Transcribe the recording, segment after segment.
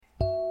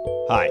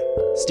Hi,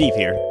 Steve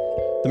here.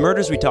 The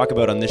murders we talk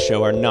about on this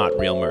show are not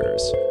real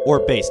murders, or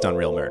based on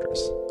real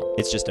murders.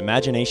 It's just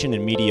imagination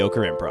and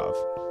mediocre improv.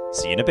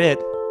 See you in a bit.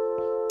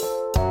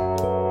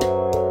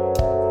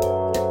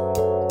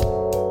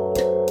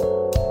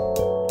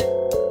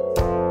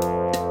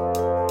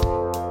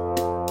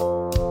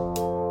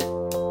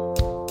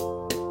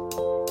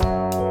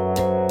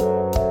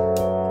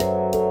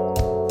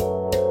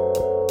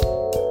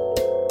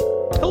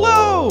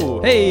 Hello!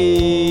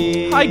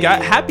 Hey! Hi,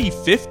 guys. Happy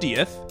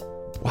 50th.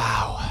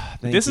 Wow.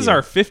 This is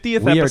our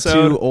 50th we episode.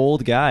 We are two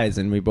old guys,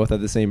 and we both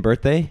have the same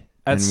birthday.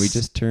 That's and we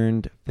just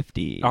turned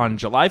 50. On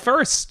July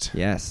 1st.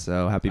 Yes,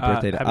 so happy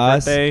birthday to happy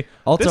us. Birthday.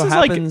 Also this is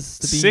happens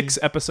like to be 6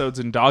 episodes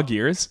in dog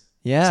years.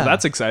 Yeah. So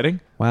that's exciting.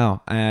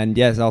 Wow. And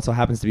yes, it also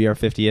happens to be our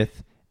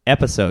 50th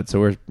episode,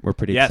 so we're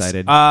pretty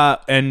excited.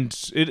 And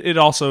it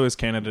also is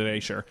Canada Day,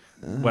 sure.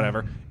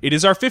 Whatever. It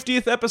is our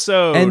 50th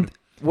episode. And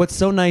what's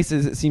so nice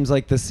is it seems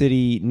like the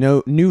city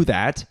knew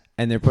that,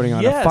 and they're putting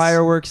on a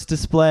fireworks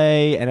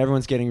display, and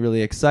everyone's getting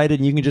really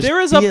excited, and you can just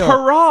There is a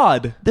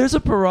parade. There's a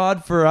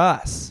parade for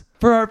us.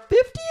 For our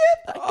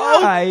 50th?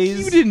 Oh, guys.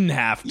 you didn't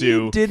have to.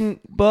 You didn't.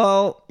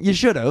 Well, you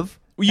should have.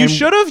 You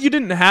should have. You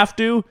didn't have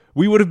to.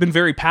 We would have been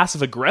very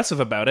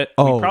passive-aggressive about it.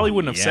 Oh, we probably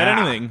wouldn't have said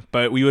anything,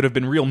 but we would have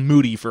been real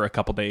moody for a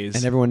couple days.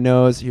 And everyone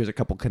knows, here's a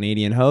couple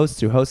Canadian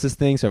hosts who host this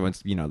thing, so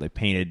everyone's, they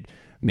painted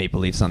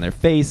maple leafs on their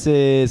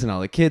faces, and all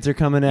the kids are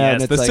coming out. Yes,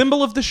 and it's the like,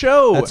 symbol of the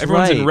show. That's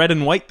Everyone's right. in red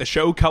and white, the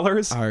show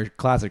colors. Our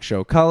classic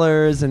show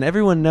colors, and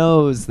everyone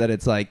knows that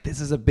it's like, this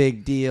is a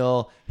big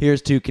deal.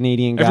 Here's two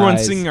Canadian guys.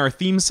 Everyone's singing our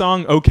theme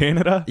song, Oh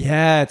Canada.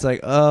 Yeah, it's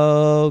like,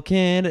 oh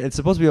Canada. It's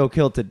supposed to be Oh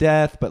Killed to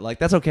Death, but like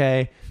that's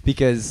okay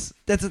because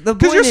that's the point.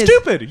 Because you're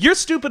stupid. You're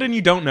stupid and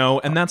you don't know,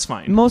 and that's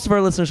fine. Most of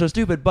our listeners are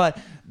stupid, but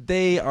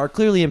they are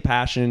clearly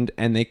impassioned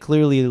and they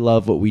clearly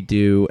love what we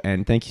do.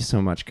 And thank you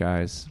so much,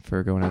 guys,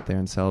 for going out there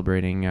and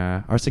celebrating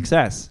our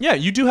success. Yeah,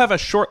 you do have a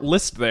short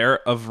list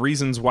there of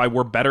reasons why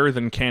we're better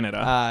than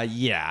Canada.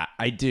 Yeah,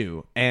 I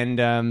do,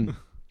 and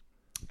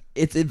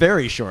it's a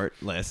very short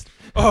list.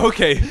 Oh,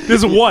 okay.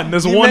 There's one.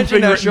 There's You one mentioned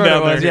thing how written short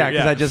down it was, there. yeah,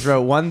 because I just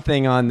wrote one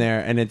thing on there,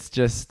 and it's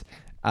just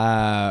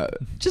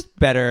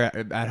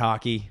better at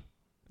hockey.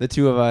 The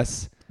two of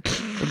us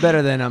are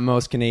better than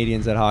most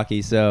Canadians at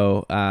hockey.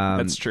 So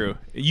that's true.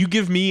 You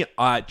give me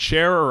a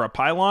chair or a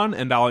pylon,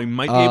 and I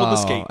might be able to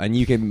skate. And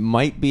you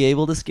might be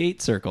able to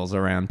skate circles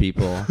around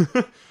people.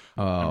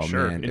 Oh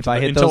sure. man!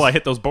 Until I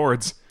hit those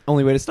boards.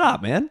 Only way to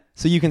stop, man.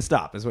 So you can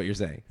stop, is what you're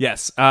saying.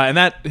 Yes, and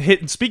that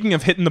hit. Speaking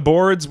of hitting the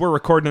boards, we're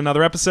recording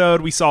another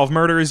episode. We solve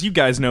murders. You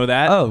guys know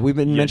that. Oh, we've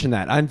been mentioned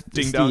that. I'm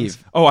Ding Steve. dongs.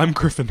 Oh, I'm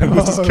Griffin. Who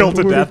was just killed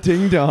to death.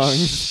 Ding dong.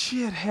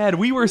 Shithead.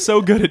 We were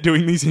so good at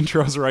doing these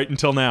intros right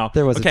until now.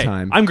 There was okay, a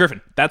time. I'm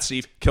Griffin. That's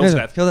Steve. Kills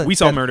death. We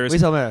solve murders. We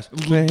solve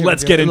murders.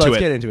 Let's get into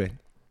it.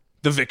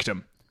 The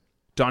victim,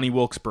 Donnie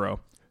Wilkesboro,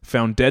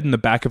 found dead in the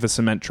back of a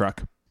cement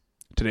truck.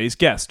 Today's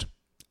guest,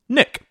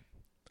 Nick,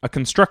 a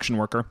construction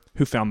worker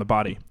who found the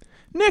body.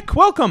 Nick,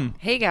 welcome.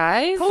 Hey,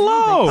 guys.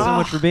 Hello. Thanks so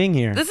much for being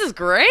here. This is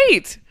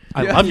great.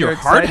 I love your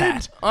hard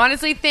hat.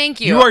 Honestly,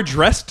 thank you. You are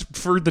dressed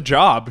for the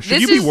job.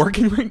 Should you be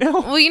working right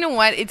now? Well, you know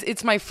what?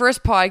 It's my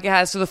first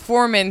podcast, so the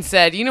foreman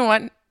said, you know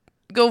what?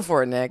 Go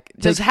for it, Nick.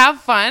 Just have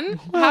fun.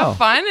 Wow. Have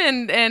fun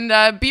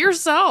and be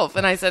yourself.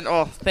 And I said,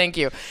 oh, thank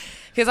you.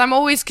 Because I'm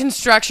always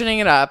constructioning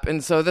it up,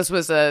 and so this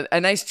was a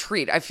nice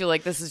treat. I feel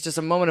like this is just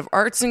a moment of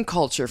arts and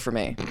culture for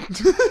me.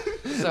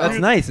 So, that's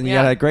nice, and you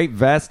got a great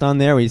vest on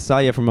there. We saw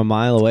you from a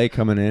mile away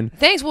coming in.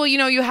 Thanks. Well,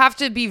 you have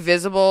to be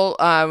visible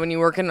when you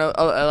work in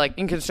like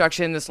in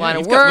construction, this line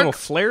of You've work. got little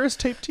flares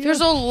taped to you.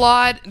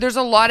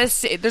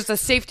 There's a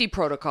safety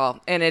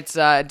protocol, and it's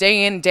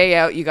day in, day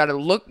out. You gotta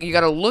look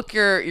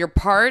your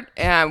part,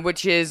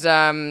 which is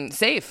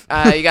safe.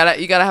 You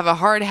gotta have a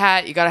hard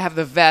hat. You gotta have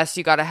the vest.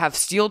 You gotta have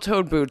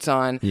steel-toed boots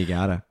on. You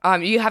gotta.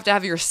 You have to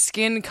have your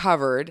skin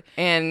covered.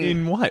 And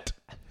in what?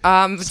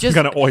 Just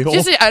kind of oil.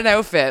 Just an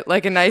outfit,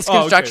 like a nice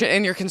construction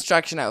in your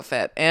construction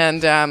outfit,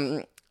 and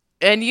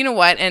you know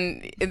what?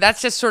 And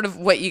that's just sort of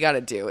what you got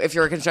to do if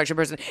you're a construction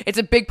person. It's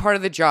a big part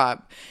of the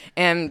job,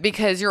 and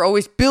because you're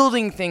always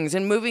building things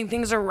and moving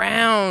things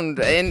around,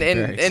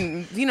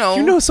 and you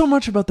know so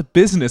much about the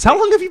business. How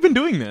long have you been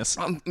doing this?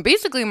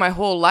 Basically, my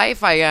whole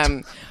life.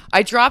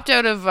 I dropped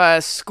out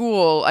of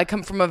school. I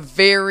come from a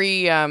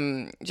very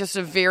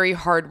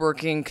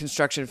hardworking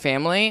construction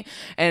family,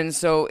 and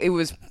so it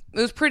was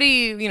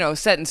pretty,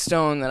 set in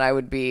stone that I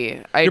would be.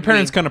 Your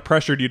parents kind of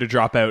pressured you to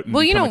drop out and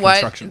become a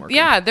construction worker.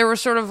 Yeah, they were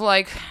sort of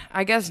like,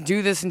 I guess,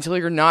 do this until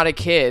you're not a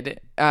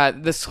kid,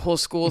 this whole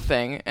school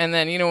thing. And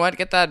then, you know what,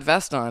 get that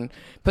vest on,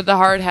 put the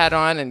hard hat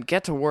on, and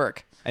get to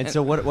work. And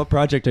so what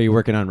project are you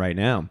working on right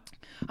now?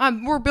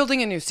 We're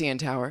building a new CN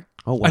tower.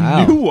 Oh,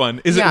 wow. A new one?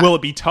 Will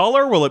it be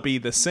taller? Will it be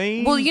the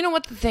same? Well, you know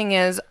what the thing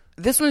is?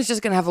 This one's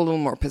just going to have a little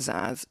more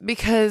pizzazz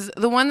because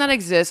the one that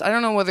exists, I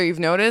don't know whether you've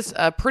noticed,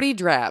 pretty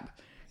drab.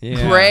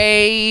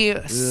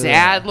 gray,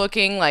 sad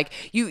looking. Like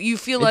you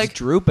feel it's like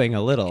drooping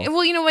a little.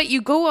 Well, you know what?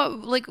 You go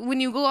up, like when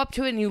you go up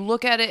to it and you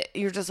look at it,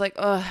 you're just like,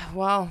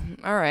 well,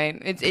 all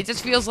right. It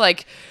just feels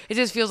like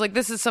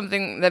this is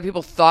something that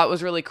people thought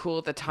was really cool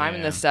at the time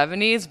in the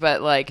 70s,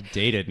 but like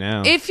dated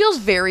now. It feels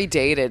very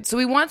dated. So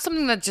we want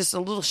something that's just a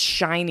little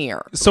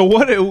shinier. So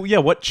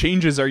what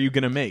changes are you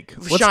gonna make?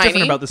 What's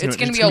different about this? It's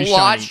gonna be a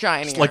lot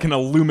shinier. It's like an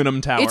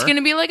aluminum tower. It's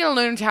gonna be like an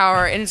aluminum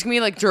tower, and it's gonna be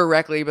like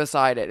directly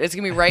beside it. It's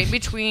gonna be right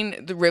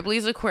between the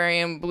Ripley's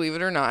Aquarium, believe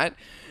it or not.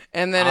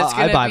 And then it's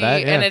gonna be,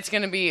 and it's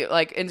gonna be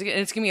like,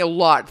 it's gonna be a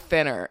lot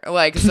thinner.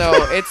 Like, so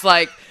it's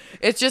like,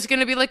 it's just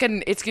gonna be like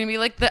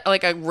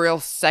like a real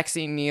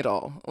sexy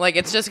needle. Like,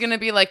 it's just gonna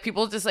be like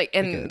people just like,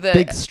 and like the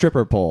big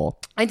stripper pole.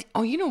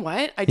 You know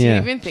what? I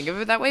didn't even think of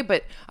it that way,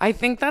 but I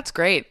think that's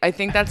great. I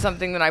think that's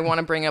something that I want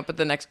to bring up at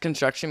the next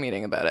construction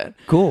meeting about it.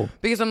 Cool.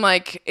 Because I'm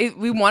like,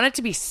 we want it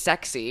to be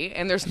sexy,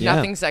 and there's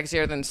nothing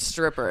sexier than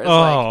strippers.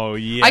 Oh,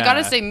 like, yeah. I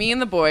gotta say, me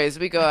and the boys,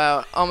 we go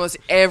out almost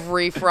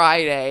every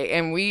Friday,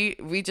 and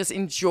we just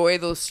enjoy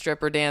those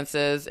stripper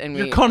dances. And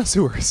you're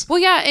connoisseurs. Well,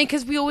 yeah, and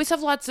because we always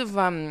have lots of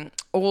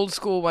old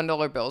school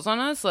 $1 bills on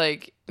us,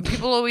 like.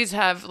 People always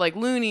have like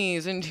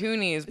loonies and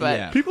toonies,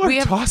 but people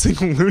are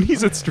tossing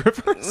loonies at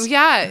strippers.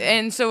 Yeah,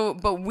 and so,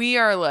 but we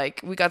are like,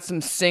 we got some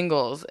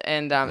singles,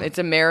 and it's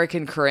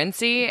American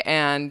currency,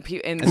 and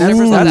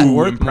that's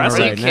worth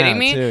impressive. Are you kidding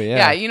me? Too,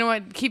 yeah, you know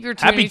what? Keep your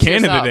Happy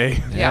Canada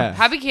Day. Yeah,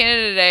 Happy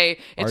Canada Day.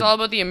 It's all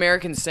about the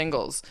American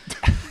singles,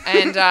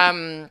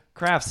 and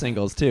craft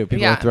singles too.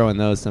 People are throwing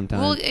those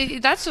sometimes. Well,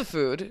 that's a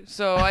food,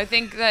 so I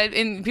think that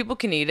people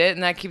can eat it,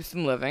 and that keeps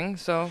them living.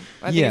 So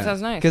I think it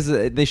sounds nice because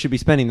they should be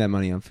spending that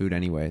money on food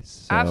anyways.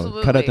 So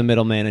absolutely, cut out the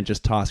middleman and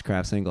just toss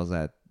craft singles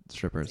at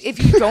strippers.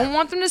 If you don't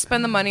want them to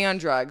spend the money on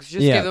drugs,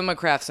 just give them a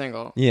craft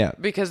single. Yeah,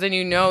 because then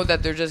you know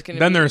that they're just going to.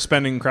 Then they're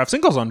spending craft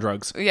singles on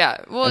drugs. Yeah,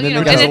 well, and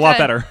it's a lot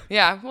better.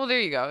 Yeah, well, there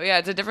you go. Yeah,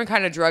 it's a different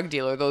kind of drug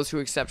dealer. Those who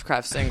accept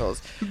craft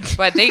singles,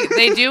 but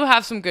they do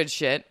have some good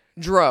shit.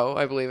 Dro,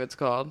 I believe it's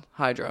called.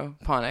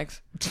 Hydroponic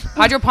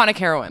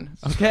heroin.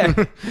 Okay.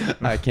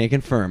 I can't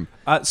confirm.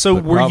 So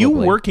were you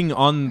working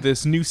on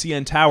this new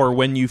CN tower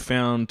when you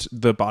found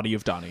the body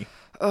of Donnie?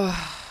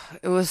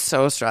 It was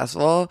so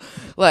stressful.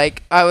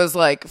 Like, I was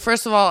like,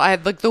 first of all, I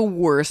had like the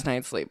worst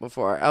night's sleep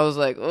before. I was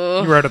like,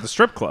 ugh. You were out at the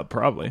strip club,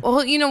 probably.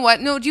 Well, you know what?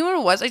 No, do you know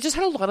what it was? I just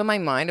had a lot on my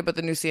mind about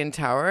the new CN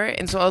tower.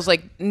 And so I was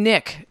like,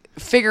 Nick,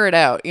 figure it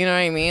out. You know what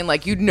I mean?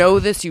 Like, you know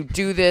this, you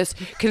do this.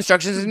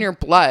 Construction's in your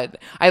blood.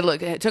 I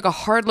took a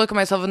hard look at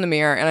myself in the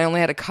mirror, and I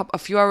only had a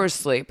few hours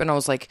sleep, and I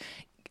was like,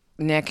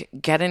 Nick,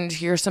 get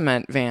into your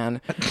cement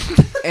van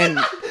and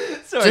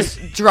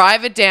just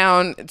drive it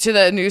down to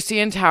the new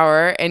CN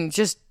tower and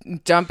just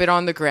dump it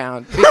on the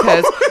ground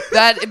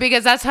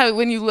because that's how,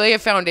 when you lay a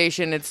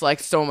foundation, it's like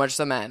so much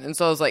cement. And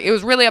so I was like, it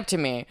was really up to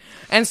me.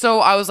 And so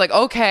I was like,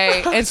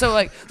 okay. And so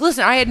like,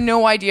 listen, I had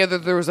no idea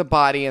that there was a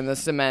body in the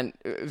cement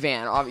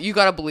van. You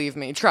gotta believe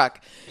me.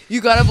 Truck,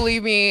 you gotta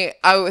believe me.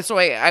 I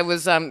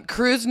was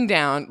cruising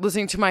down,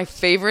 listening to my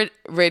favorite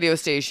radio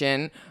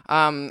station,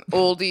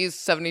 Oldies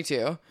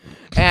 72,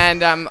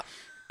 and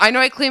I know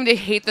I claimed to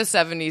hate the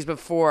 70s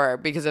before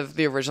because of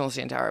the original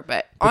CN Tower,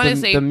 but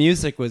honestly, the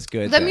music was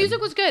good. The music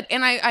was good,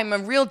 and I'm a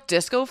real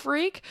disco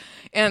freak,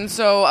 and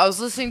so I was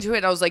listening to it,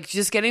 and I was like,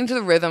 just getting to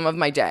the rhythm of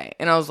my day,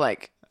 and I was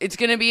like, it's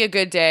going to be a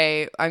good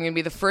day. I'm going to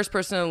be the first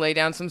person to lay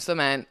down some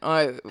cement.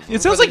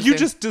 It sounds like you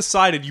just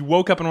decided. You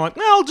woke up and were like,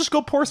 I'll just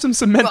go pour some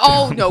cement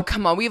down. No,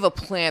 come on. We have a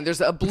plan.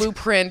 There's a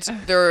blueprint.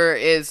 There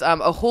is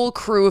a whole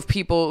crew of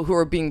people who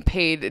are being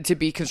paid to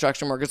be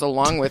construction workers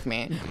along with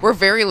me. We're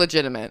very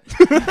legitimate.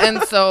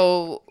 And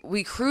so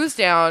we cruise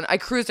down. I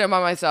cruise down by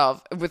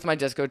myself with my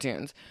disco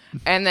tunes.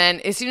 And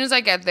then as soon as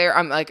I get there,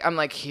 I'm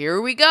like, here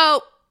we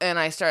go. And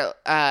I start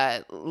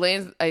I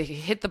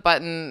hit the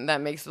button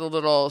that makes the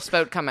little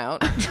spout come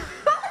out.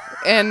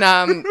 And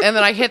then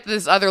I hit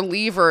this other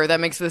lever that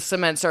makes the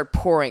cement start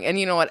pouring. And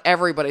you know what?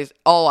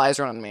 All eyes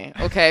are on me,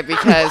 okay?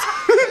 Because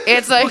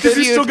it's like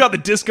you still got the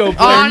disco playing.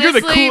 Honestly,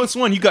 you're the coolest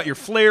one. You got your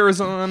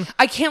flares on.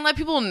 I can't let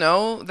people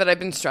know that I've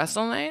been stressed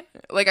all night.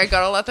 Like, I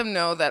gotta let them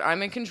know that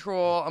I'm in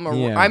control.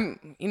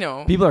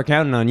 People are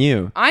counting on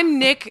you. I'm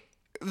Nick,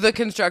 the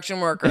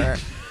construction worker.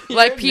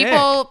 Like,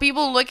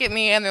 people look at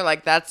me and they're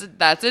like, that's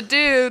a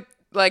dude.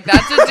 Like,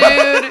 that's a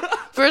dude.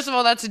 First of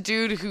all, that's a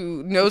dude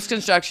who knows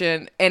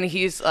construction, and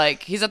he's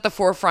at the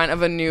forefront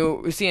of a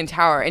new CN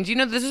tower. And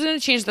this is going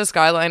to change the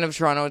skyline of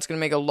Toronto. It's going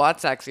to make it a lot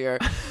sexier.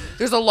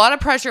 There's a lot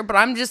of pressure, but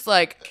I'm just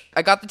like,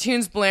 I got the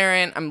tunes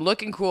blaring. I'm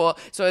looking cool.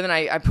 So then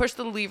I push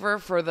the lever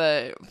for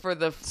the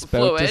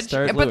fluid.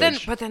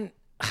 But then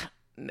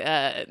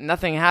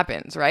nothing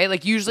happens, right?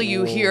 Like, usually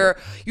you hear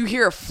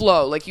a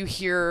flow, like you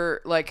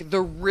hear like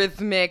the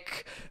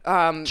rhythmic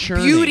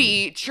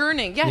beauty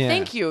churning. Yeah,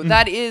 thank you.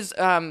 That is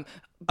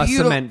a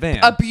cement van,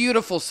 a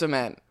beautiful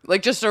cement,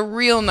 like just a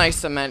real nice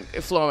cement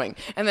flowing.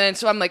 And then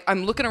so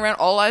I'm looking around,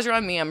 all eyes are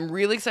on me. I'm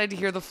really excited to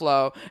hear the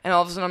flow, and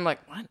all of a sudden I'm like,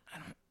 what?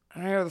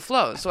 I hear the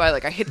flow. So I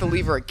hit the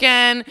lever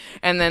again,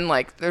 and then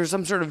there's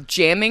some sort of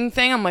jamming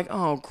thing. I'm like,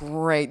 oh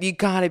great, you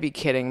gotta be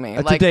kidding me.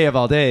 That's a day of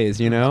all days,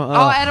 you know? Oh,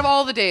 out of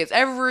all the days,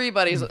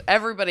 everybody has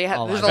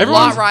there's a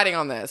lot riding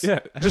on this. Yeah,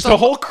 just a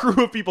whole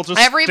crew of people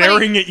just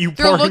staring at you.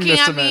 They're looking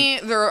at me.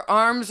 Their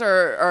arms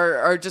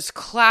are just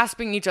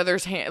clasping each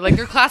other's hands.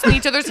 They're clasping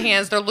each other's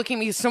hands. They're looking at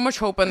me, so much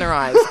hope in their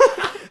eyes.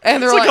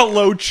 And they're it's like a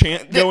low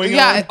chant going on.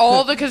 Yeah,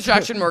 all the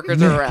construction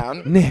workers are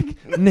around. Nick.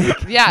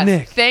 Yes,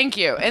 Nick. thank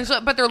you. And so,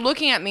 but they're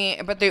looking at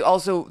me, but they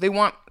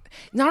want.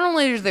 Not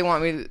only do they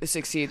want me to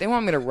succeed, they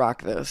want me to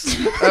rock this.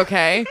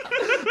 Okay.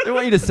 They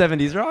want you to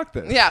 70s rock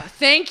this. Yeah,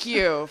 thank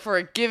you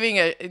for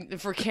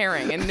for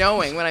caring and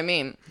knowing what I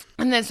mean.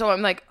 And then so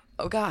I'm like,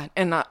 oh God,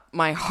 and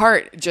my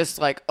heart just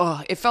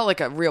it felt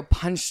like a real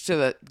punch to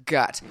the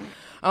gut.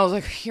 I was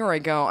like, here I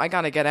go. I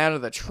got to get out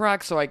of the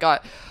truck. So I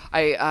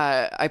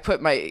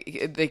put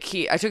the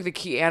key. I took the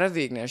key out of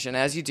the ignition,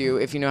 as you do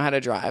if you know how to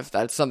drive.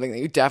 That's something that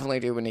you definitely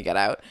do when you get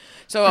out.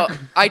 So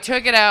I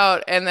took it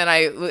out, and then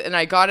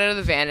I got out of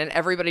the van, and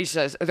everybody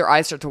says their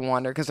eyes start to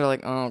wander because they're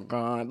like, oh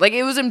God,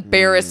 it was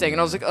embarrassing, and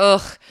I was like,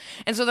 ugh.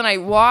 And so then I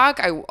walk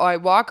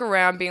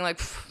around being like,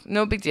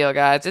 no big deal,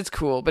 guys, it's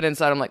cool. But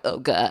inside I'm like, oh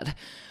God.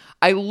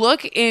 I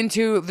look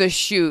into the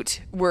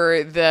chute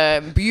where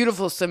the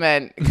beautiful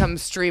cement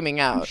comes streaming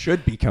out.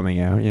 Should be coming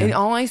out, yeah. And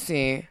all I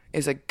see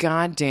is a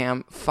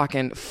goddamn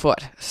fucking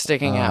foot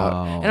sticking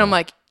out. And I'm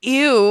like,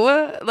 ew,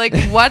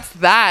 what's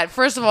that?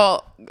 First of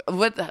all,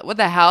 what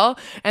the hell?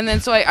 And then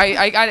so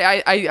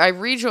I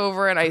reach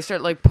over and I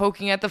start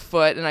poking at the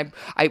foot, and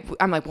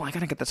I'm like, well, I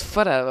gotta get this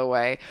foot out of the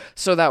way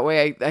so that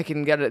way I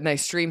can get a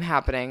nice stream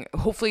happening.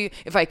 Hopefully,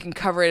 if I can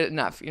cover it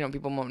enough,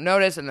 people won't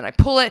notice. And then I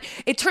pull it.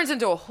 It turns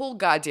into a whole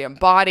goddamn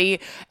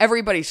body.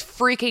 Everybody's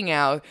freaking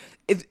out.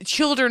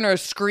 Children are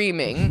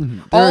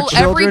screaming. There are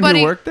children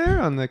who work there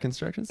on the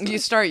construction site? You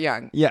start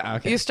young. Yeah,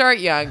 okay. You start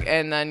young,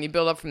 and then you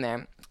build up from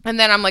there. And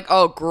then I'm like,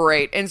 oh,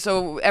 great. And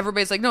so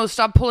everybody's like, no,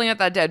 stop pulling at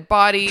that dead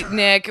body,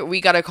 Nick.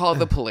 We got to call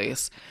the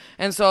police.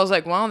 And so I was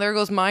like, well, there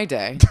goes my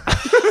day.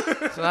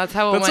 So that's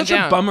how it went down. That's such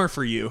a bummer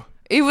for you.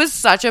 It was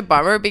such a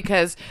bummer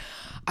because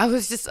I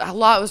was just, a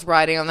lot was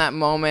riding on that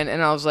moment.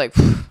 And I was like,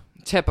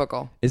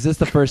 typical. Is this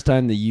the first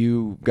time that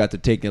you got to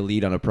take the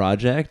lead on a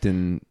project?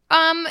 And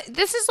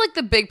this is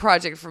the big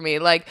project for me.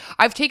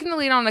 I've taken the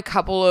lead on a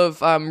couple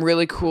of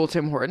really cool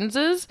Tim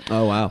Hortonses.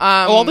 Oh wow!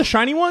 All the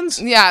shiny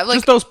ones? Yeah,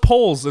 just those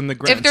poles in the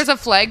ground. If there's a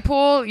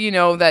flagpole, you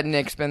know that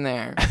Nick's been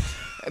there.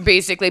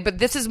 Basically, but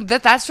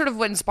that's sort of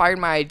what inspired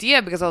my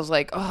idea, because I was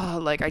like,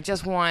 oh, I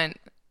just want.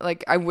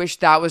 I wish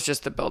that was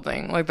just the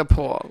building, the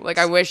pole.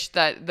 I wish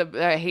that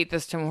I hate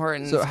this Tim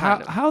Hortons. So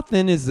how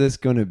thin is this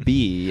going to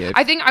be?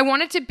 I think I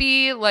want it to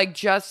be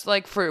just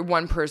for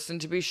one person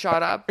to be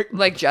shot up,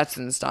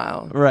 Jetson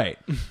style. Right.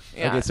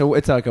 Yeah. Okay, so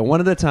it's a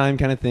one at a time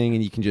kind of thing,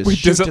 and you can just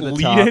shoot does it to the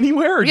lead top.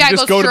 anywhere? Or Yeah, you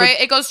just go straight.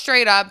 It goes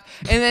straight up,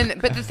 and then.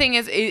 But the thing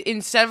is,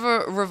 instead of a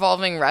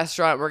revolving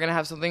restaurant, we're gonna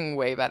have something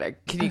way better.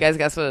 Can you guys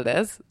guess what it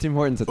is? Tim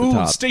Hortons at the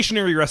top.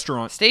 Stationary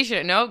restaurant.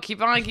 No, keep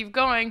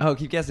going. Oh,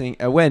 keep guessing.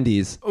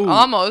 Wendy's. Ooh.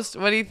 Almost.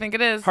 What do you think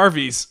it is?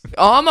 Harvey's.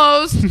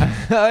 Almost.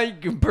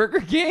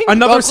 Burger King.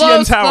 Another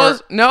CN Tower.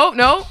 Close.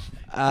 No.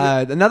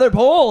 Another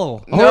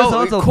pole.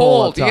 No,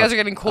 cold. You guys are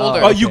getting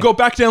colder. Oh, you go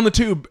back down the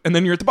tube, and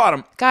then you're at the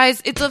bottom.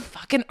 Guys, it's a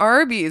fucking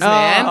Arby's,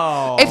 man.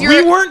 Oh.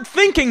 We weren't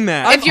thinking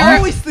that. I'm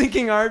always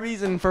thinking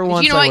Arby's, and for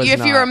once, you know what?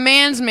 If you're a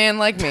man's man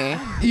like me,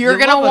 you're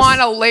gonna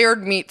want a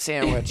layered meat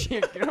sandwich.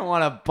 You're gonna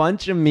want a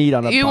bunch of meat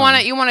on a. You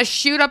want to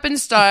shoot up in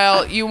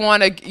style. You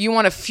want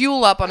to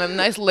fuel up on a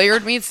nice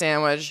layered meat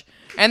sandwich,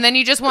 and then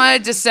you just want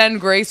to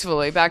descend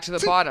gracefully back to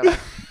the bottom.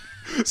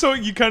 So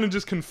you kind of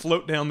just can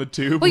float down the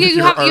tube. Well, with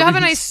you have a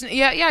Arby's. nice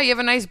you have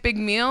a nice big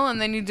meal, and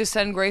then you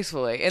descend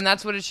gracefully, and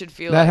that's what it should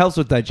feel that like. helps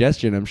with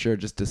digestion, I'm sure,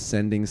 just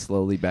descending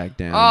slowly back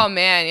down. Oh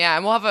man, yeah,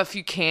 and we'll have a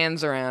few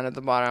cans around at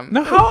the bottom.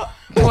 No, how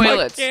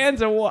toilets?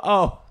 Cans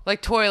of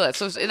like toilets,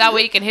 so that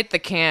way you can hit the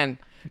can.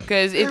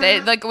 Because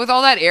with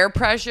all that air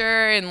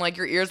pressure and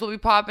your ears will be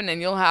popping, and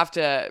you'll have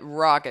to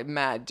rock at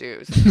mad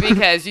deuce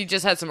because you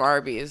just had some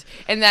Arby's,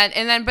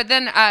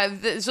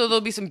 so there'll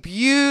be some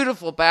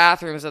beautiful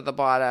bathrooms at the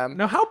bottom.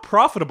 Now, how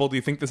profitable do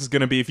you think this is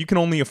going to be? If you can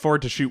only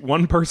afford to shoot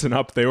one person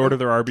up, they order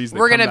their Arby's.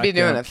 We're gonna be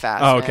doing it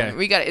fast. Oh, okay. Man.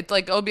 We got it.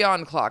 It'll be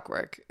on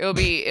clockwork. It'll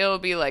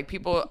be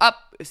people up,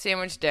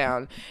 sandwich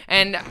down,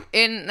 and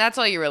that's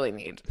all you really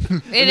need.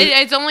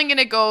 It's only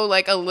gonna go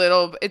a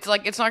little. It's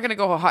not gonna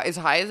go as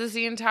high as the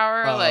CN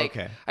Tower.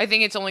 Okay. I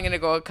think it's only gonna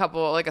go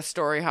a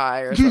story high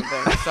or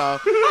something. So,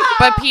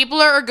 but people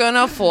are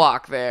gonna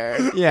flock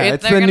there. Yeah,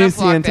 it's the new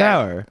CN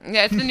Tower.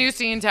 Yeah, it's the new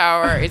CN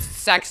Tower. It's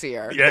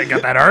sexier. Yeah, you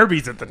got that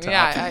Arby's at the top.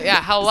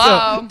 Yeah.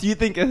 Hello. So, do you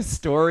think a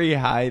story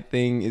high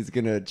thing is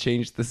gonna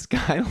change the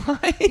skyline?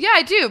 Yeah,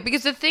 I do,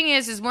 because the thing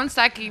is once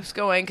that keeps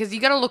going, because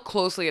you got to look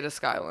closely at a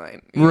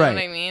skyline. You know what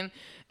I mean?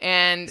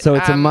 And So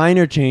it's a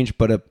minor change,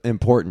 but an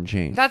important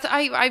change. That's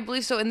I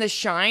believe so. And the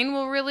shine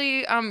will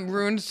really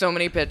ruin so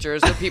many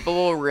pictures, so people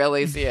will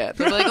really see it.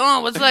 They'll be like,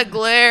 "Oh, what's that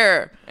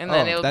glare?" And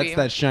then it'll that's be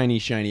that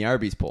shiny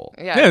Arby's pole.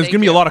 Yeah, there's gonna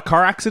be a lot of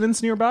car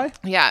accidents nearby.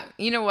 Yeah,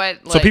 you know what?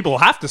 So people will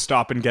have to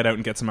stop and get out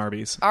and get some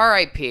Arby's.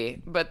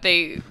 R.I.P. But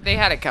they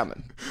had it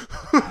coming.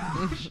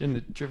 Shouldn't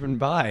have driven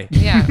by.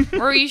 Yeah,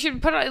 or you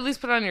should at least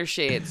put on your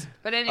shades.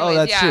 But anyways,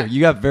 That's true. You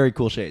got very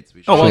cool shades.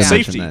 We should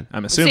safety. mention that.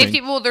 I'm assuming.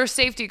 Safety. Well, they're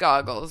safety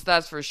goggles.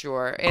 That's for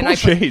sure. And Cool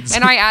shades.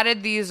 And I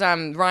added these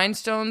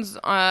rhinestones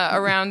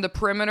around the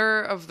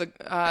perimeter of the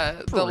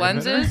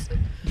lenses,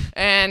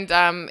 and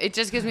it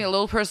just gives me a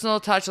little personal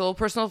touch, a little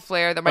personal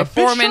flair that my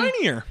foreman.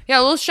 Shinier. Yeah,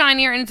 a little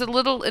shinier, and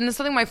it's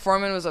something my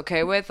foreman was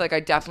okay with. Like I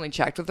definitely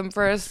checked with him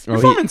first. Your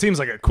foreman seems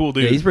like a cool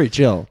dude. Yeah, he's pretty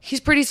chill.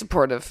 He's pretty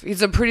supportive.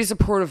 He's a pretty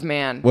supportive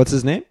man. What's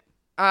his name?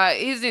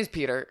 His name's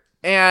Peter,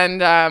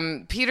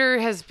 and Peter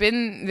has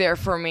been there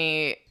for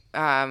me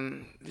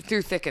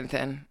through thick and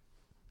thin.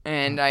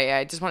 And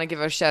I just want to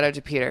give a shout out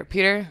to Peter.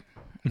 Peter,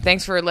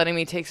 thanks for letting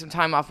me take some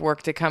time off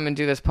work to come and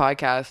do this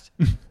podcast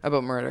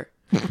about murder.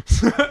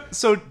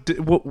 So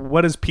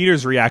what is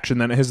Peter's reaction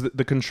then? Has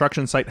the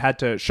construction site had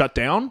to shut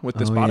down with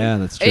this body? Yeah,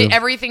 that's true.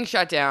 Everything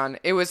shut down.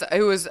 It was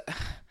a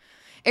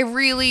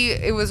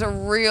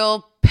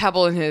real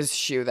pebble in his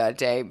shoe that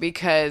day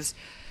because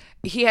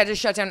he had to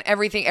shut down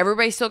everything.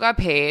 Everybody still got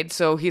paid,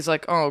 so he's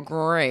like, "Oh,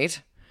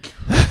 great."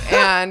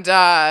 and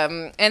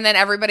then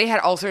everybody had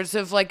all sorts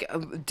of like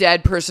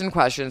dead person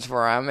questions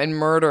for him and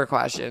murder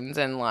questions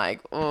and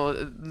like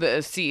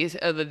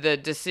the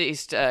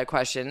deceased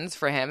questions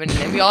for him,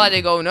 and we all had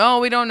to go, "No,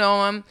 we don't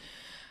know him."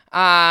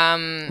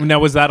 Now,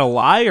 was that a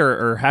lie,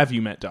 or have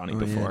you met Donnie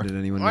before? Yeah, did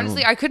anyone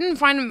Honestly, know him? I couldn't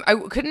find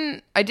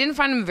him. I didn't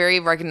find him very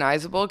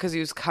recognizable because he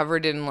was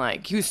covered in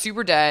he was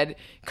super dead,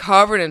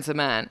 covered in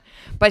cement.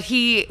 But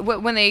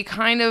when they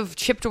kind of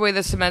chipped away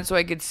the cement so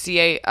I could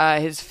see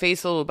his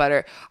face a little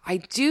better, I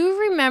do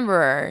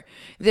remember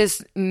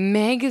this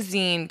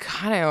magazine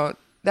cutout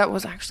that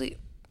was actually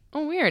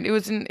weird. It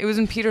was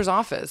in Peter's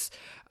office.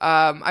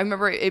 I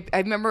remember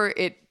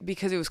it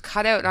because it was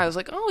cut out, and I was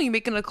like, "Oh, you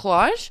making a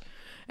collage?"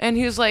 And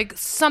he was like,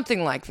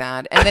 something like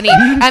that. And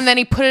then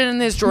he put it in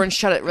his drawer and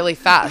shut it really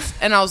fast.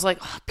 And I was like,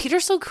 oh,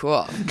 Peter's so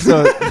cool.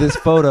 So this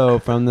photo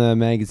from the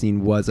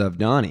magazine was of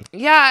Donnie.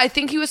 Yeah, I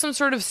think he was some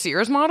sort of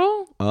Sears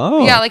model.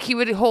 Oh. Yeah, like he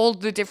would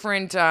hold the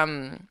different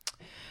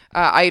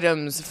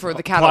items for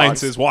the catalogs.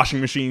 Appliances, washing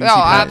machines. Oh,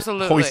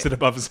 absolutely. Hoisted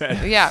above his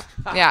head. Yeah.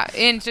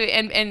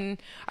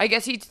 And I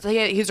guess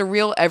he's a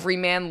real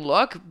everyman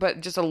look,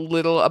 but just a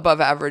little above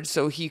average,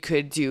 so he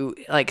could do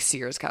like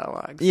Sears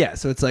catalogs. Yeah,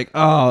 so it's like,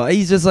 oh,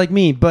 he's just like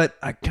me, but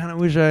I kind of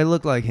wish I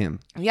looked like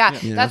him. Yeah,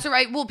 that's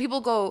right. Well,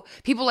 people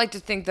like to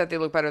think that they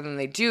look better than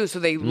they do, so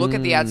they look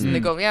at the ads and they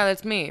go, yeah,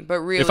 that's me.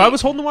 But really, if I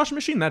was holding the washing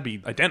machine, that'd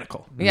be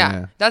identical.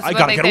 Yeah. That's I what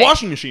gotta they get think. a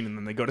washing machine, and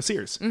then they go to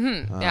Sears.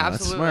 Mm-hmm. Yeah, absolutely.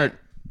 That's smart.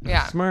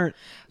 Yeah. Smart.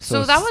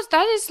 So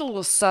that is a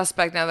little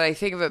suspect now that I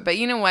think of it. But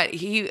you know what?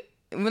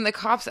 When the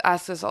cops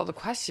asked us all the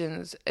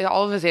questions,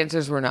 all of his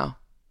answers were no.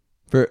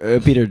 For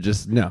Peter,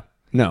 just no.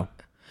 Well,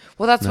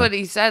 that's what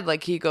he said.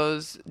 Like he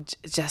goes,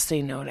 just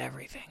say no to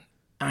everything.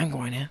 I'm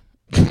going to.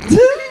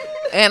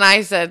 And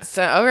I said,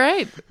 so, all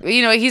right.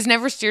 He's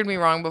never steered me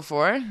wrong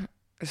before.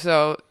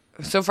 So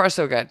far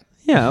so good.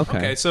 Yeah, okay.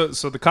 Okay, so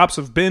the cops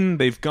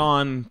they've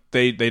gone,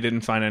 they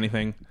didn't find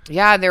anything.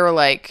 Yeah, they were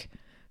like,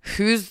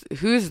 who's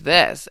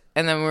this?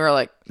 And then we were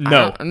like,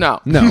 no.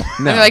 No. No.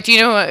 And they're like, do you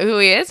know who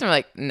he is? And we're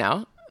like,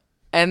 no.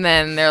 And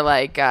then they're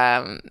like,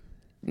 are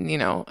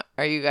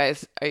you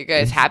guys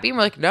happy? And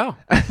we're like, no.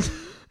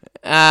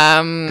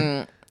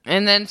 And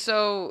then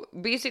so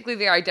basically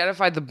they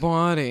identified the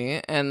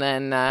body, and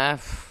then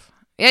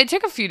it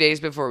took a few days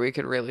before we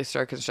could really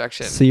start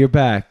construction. So you're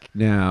back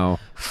now.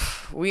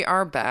 We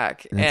are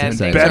back, That's and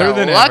things better are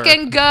than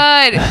looking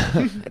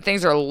good.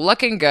 Things are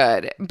looking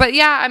good, but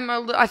yeah,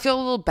 I feel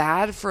a little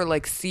bad for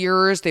like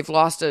Sears. They've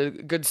lost a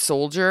good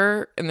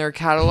soldier in their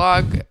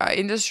catalog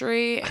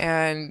industry,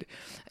 and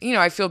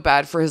I feel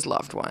bad for his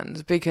loved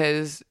ones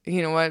because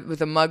you know what,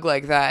 with a mug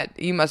like that,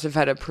 you must have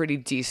had a pretty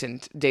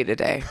decent day to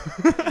day.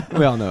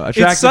 We all know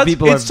attractive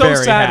people are it's so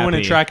very sad happy. when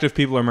attractive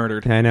people are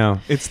murdered. I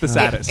know. It's the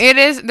saddest. It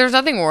is. There's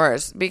nothing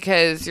worse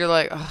because you're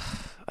like,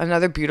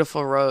 another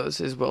beautiful rose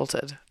is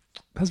wilted.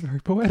 That's very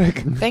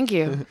poetic. Thank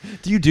you.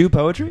 Do you do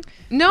poetry?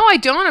 No, I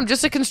don't. I'm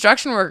just a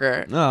construction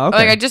worker. Oh, okay.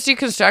 Like I just do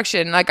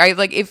construction.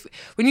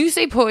 When you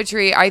say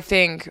poetry, I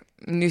think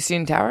New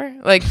CN Tower.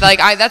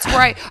 That's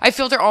where I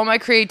filter all my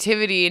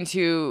creativity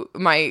into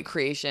my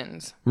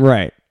creations.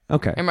 Right.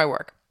 Okay. And my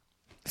work.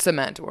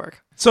 Cement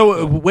work.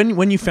 So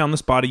when you found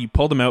this body, you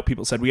pulled him out.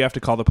 People said we have to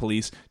call the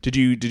police. Did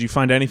you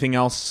find anything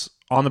else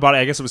on the body?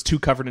 I guess it was too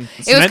covered in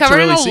cement. It was covered to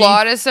really in a see.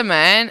 lot of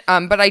cement,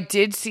 but I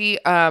did see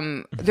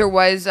there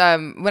was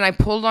when I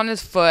pulled on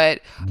his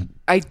foot,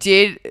 I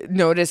did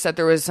notice that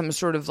there was some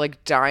sort of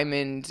like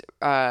diamond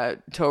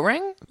toe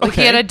ring. Like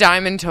he had a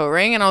diamond toe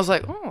ring, and I was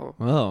like,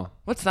 oh,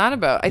 what's that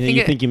about?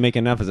 You think you make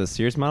enough as a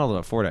Sears model to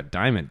afford a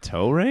diamond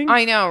toe ring?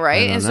 I know,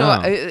 right? I And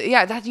don't so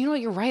know. that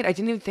you're right. I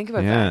didn't even think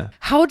about that.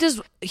 How does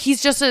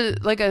he's just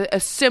a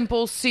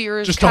simple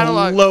Sears just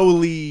catalog? a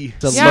lowly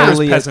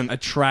peasant,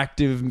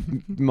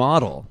 attractive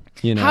model.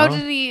 You know, How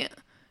did he?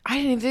 I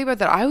didn't even think about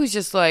that. I was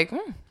just like,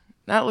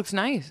 that looks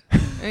nice.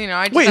 You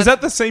know, Wait, is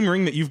that the same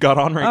ring that you've got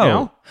on right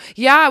now?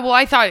 Yeah, well,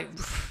 I thought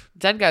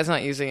dead guy's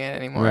not using it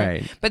anymore.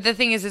 Right. But the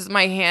thing is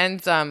my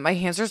hands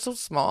are so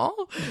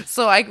small,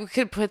 so I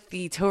could put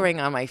the toe ring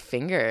on my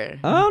finger.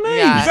 Oh, nice.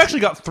 Yeah. You've actually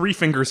got 3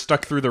 fingers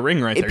stuck through the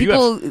ring right there.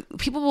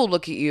 People will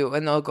look at you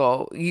and they'll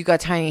go, "You got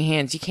tiny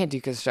hands. You can't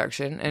do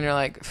construction." And you're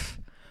like,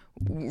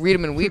 "Read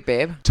them and weep,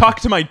 babe." Talk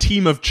to my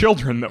team of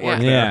children that work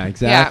there. Yeah,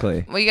 exactly.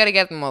 Yeah. Well, you got to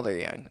get them while they're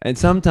young. And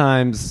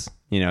sometimes,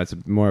 it's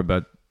more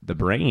about the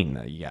brain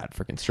that you got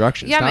for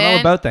construction. It's Yeah, not man. all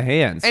about the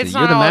hands. It's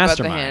You're not the all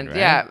mastermind, about the hand. right?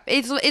 Yeah,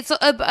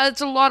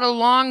 it's a lot of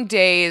long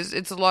days.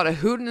 It's a lot of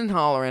hooting and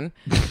hollering.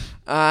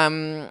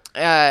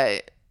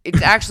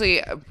 It's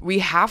actually we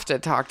have to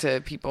talk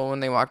to people when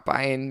they walk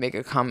by and make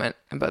a comment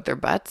about their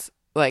butts.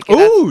 Like,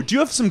 ooh, do you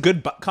have some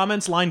good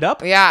comments lined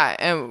up? Yeah,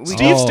 and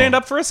Steve, stand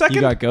up for a second.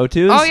 You got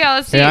go-tos? Oh yeah,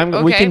 let's see. Hey,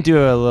 Okay. We can do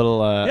a little.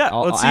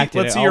 Let's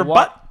see your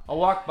butt. I'll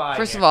walk by.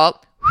 First of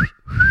all,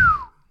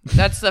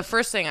 that's the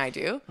first thing I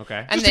do. Okay.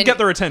 And Just then, to get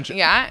their attention.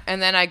 Yeah,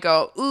 and then I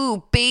go,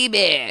 "Ooh,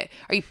 baby,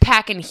 are you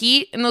packing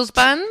heat in those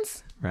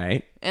buns?"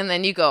 Right. And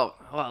then you go,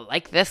 "Well,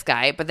 like this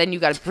guy," but then you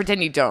got to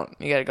pretend you don't.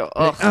 You got to go,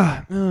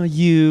 "Oh,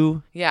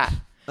 you. yeah."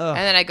 And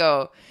then I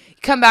go,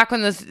 "Come back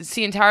when the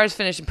CN Tower is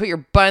finished and put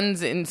your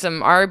buns in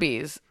some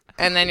Arby's."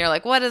 And then you're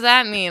like, "What does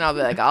that mean?" I'll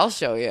be like, "I'll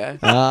show you."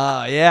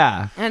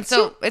 Yeah. And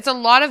so it's a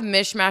lot of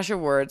mishmash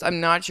of words. I'm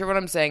not sure what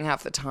I'm saying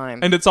half the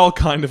time. And it's all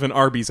kind of an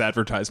Arby's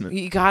advertisement.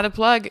 You gotta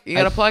plug. You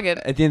gotta plug it.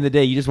 At the end of the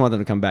day, you just want them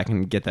to come back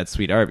and get that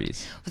sweet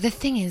Arby's. But the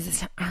thing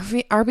is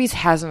Arby's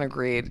hasn't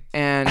agreed,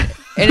 and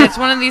it's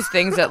one of these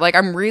things that like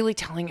I'm really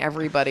telling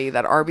everybody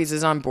that Arby's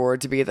is on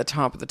board to be at the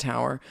top of the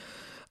tower.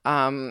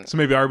 So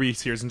maybe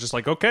Arby's here isn't just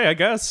like, okay, I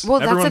guess.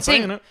 Well, everyone's that's the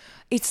thing. saying it.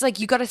 It's like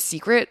you got a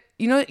secret.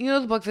 You know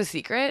the book The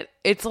Secret?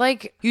 It's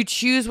like you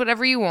choose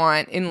whatever you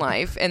want in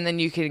life and then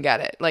you can get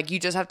it. Like you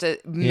just have to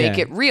make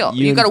it real.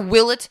 You got to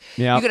will it.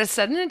 Yeah. You got to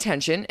set an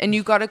intention and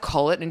you got to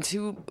call it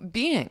into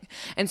being.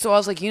 And so I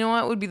was like, you know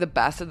what would be the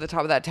best at the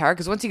top of that tower?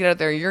 Because once you get out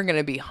there, you're going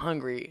to be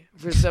hungry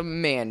for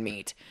some man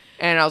meat.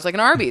 And I was like, an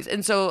Arby's.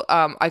 And so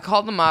I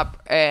called them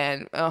up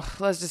and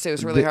let's just say it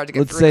was really hard to get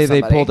through to somebody. Let's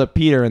say they pulled up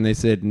Peter and they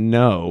said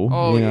no.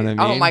 Oh, you know what I mean?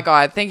 Oh my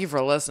God. Thank you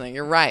for listening.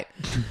 You're right.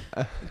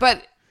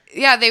 But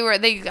yeah, they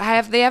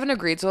haven't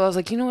agreed. So I was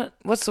like, you know what?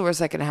 What's the worst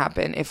that can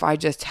happen if I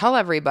just tell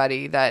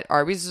everybody that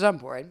Arby's is on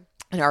board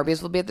and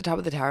Arby's will be at the top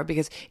of the tower?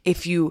 Because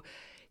if you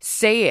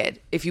say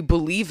it, if you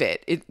believe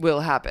it, it will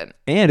happen.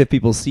 And if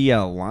people see a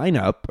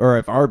lineup, or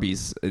if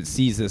Arby's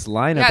sees this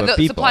lineup of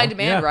people, supply and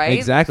demand, right?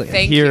 Exactly.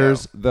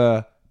 Here's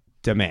the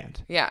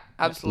demand. Yeah,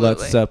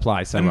 absolutely. Let's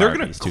supply some. And they're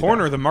going to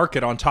corner the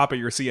market on top of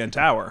your CN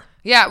Tower.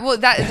 Yeah, well,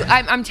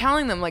 I'm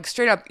telling them like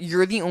straight up,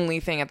 you're the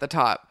only thing at the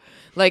top.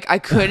 Like I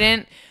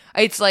couldn't.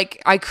 It's like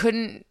I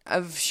couldn't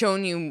have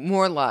shown you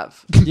more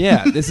love.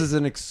 Yeah, this is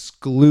an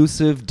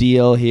exclusive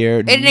deal here.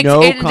 And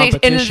competition.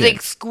 And it's an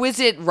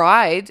exquisite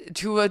ride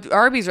to an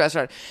Arby's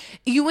restaurant.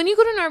 When you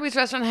go to an Arby's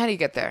restaurant, how do you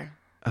get there?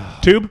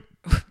 Tube?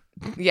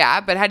 Yeah,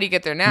 but how do you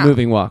get there now?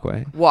 Moving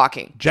walkway.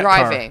 Walking, Jet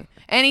driving,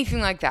 anything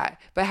like that.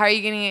 But how are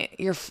you getting it?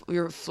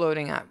 You're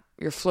floating up.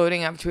 You're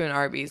floating up to an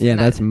Arby's. Yeah,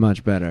 that's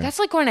much better. That's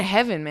like going to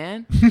heaven,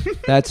 man.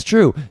 That's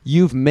true.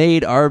 You've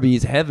made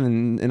Arby's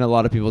heaven in a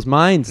lot of people's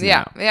minds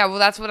now. Yeah. Well,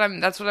 that's what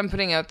I'm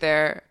putting out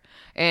there.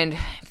 And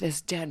if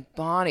this dead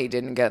body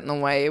didn't get in the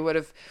way,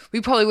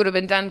 we probably would have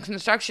been done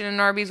construction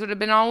and Arby's would have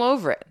been all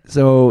over it.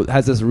 So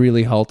has this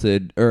really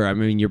halted, or I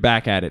mean, you're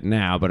back at it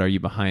now, but are you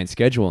behind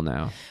schedule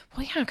now?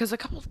 Well, yeah, because a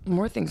couple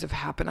more things have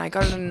happened. I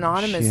got an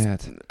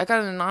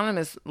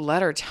anonymous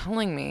letter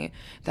telling me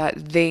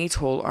that they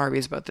told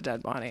Arby's about the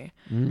dead body.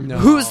 No.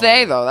 Who's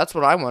they though? That's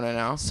what I want to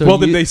know. So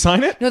Did they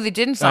sign it? No, they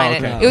didn't sign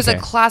okay. it. It was a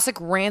Okay. classic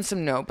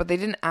ransom note, but they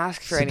didn't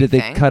ask for So anything.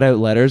 did they cut out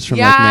letters from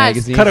like Yes.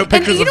 magazines? Cut out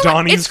pictures you of know what?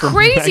 Donnie's It's from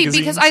crazy magazines?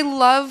 because I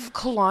love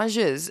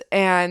collages,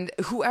 and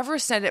whoever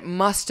sent it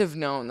must have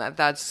known that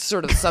that's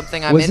sort of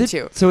something I'm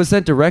into. So it was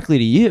sent directly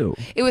to you.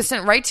 It was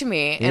sent right to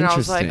me, and I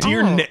was like, Interesting.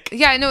 Dear oh. Nick.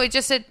 Yeah, no, it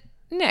just said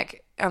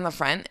Nick on the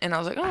front, and I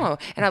was like, oh.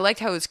 And I liked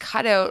how it was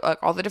cut out, like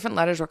all the different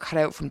letters were cut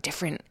out from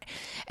different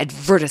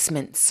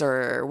advertisements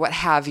or what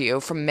have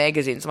you from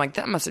magazines. I'm like,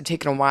 that must have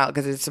taken a while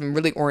because it's some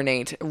really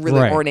ornate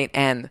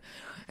end.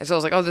 And so I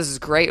was like, oh, this is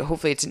great.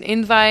 Hopefully it's an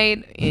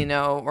invite,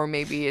 or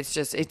maybe it's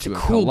a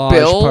cool collage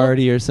bill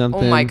party or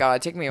something. Oh my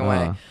God, take me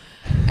away.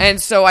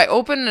 And so I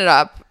open it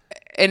up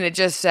and it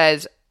just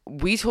says,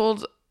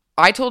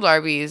 I told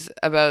Arby's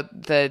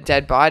about the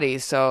dead body,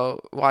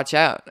 so watch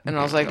out. And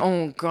I was like,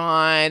 oh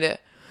God,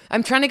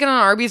 I'm trying to get on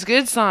Arby's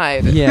good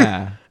side.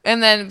 Yeah. But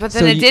then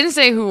it didn't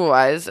say who it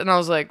was. And I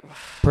was like,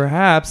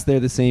 Perhaps they're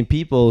the same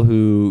people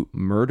who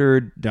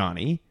murdered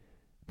Donnie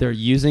they're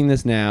using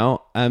this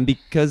now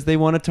because they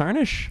want to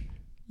tarnish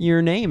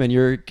your name and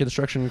your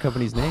construction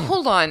company's name.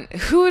 Hold on.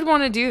 Who would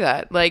want to do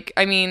that? Like,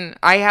 I mean,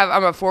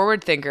 I'm a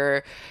forward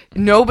thinker.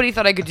 Nobody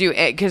thought I could do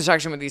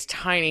construction with these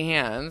tiny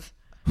hands.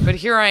 But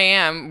here I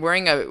am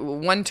wearing a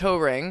one toe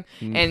ring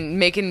and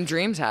making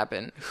dreams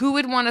happen. Who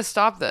would want to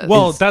stop this?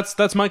 Well,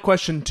 that's my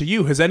question to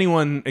you. Has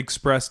anyone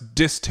expressed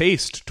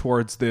distaste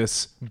towards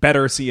this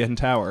better CN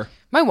Tower?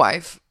 My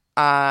wife.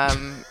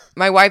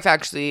 My wife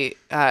actually,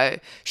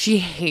 she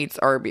hates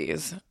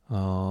Arby's.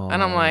 Oh,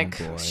 and I'm like,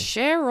 boy.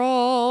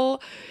 Cheryl,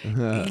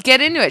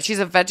 get into it. She's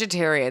a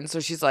vegetarian,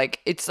 so she's like,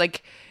 it's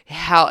like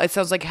hell. It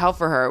sounds like hell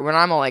for her. When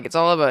I'm all like, it's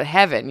all about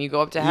heaven. You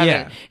go up to heaven.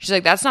 Yeah. She's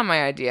like, that's not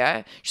my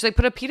idea. She's like,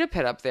 put a pita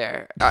pit up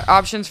there.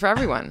 Options for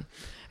everyone.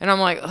 And I'm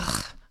like,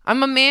 ugh,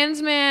 I'm a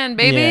man's man,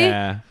 baby.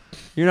 Yeah.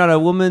 You're not a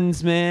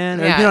woman's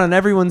man. Or Yeah. You're not an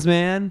everyone's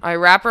man. I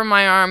wrap her in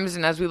my arms,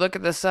 and as we look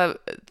at the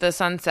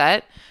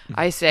sunset,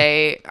 I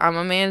say, I'm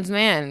a man's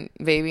man,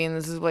 baby, and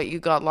this is what you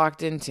got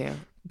locked into.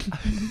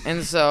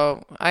 And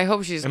so I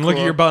hope she's And cool. look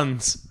at your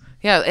buns.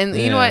 Yeah, and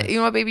you know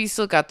Yeah. what, baby, you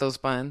still got those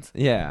buns.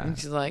 Yeah. And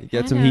she's like,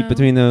 Get I some know. heat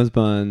between those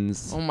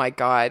buns. Oh my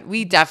God,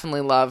 we definitely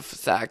love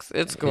sex.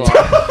 It's cool.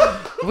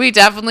 We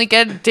definitely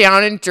get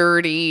down and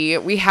dirty.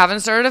 We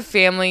haven't started a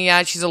family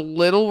yet. She's a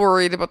little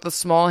worried about the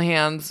small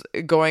hands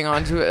going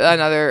on to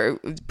another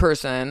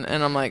person,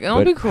 and I'm like, it'll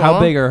But be cool. how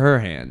big are her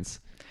hands?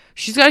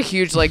 She's got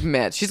huge like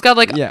mitts. She's got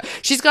like Yeah.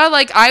 she's got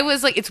like I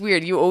was like it's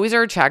weird. You always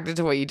are attracted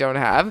to what you don't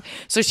have.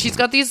 So she's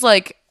got these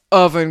like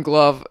oven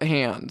glove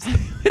hands,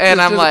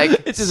 and I'm like,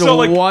 It's just So,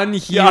 like, one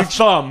huge Yeah,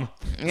 thumb.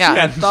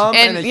 yeah, thumb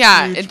and a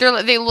yeah, huge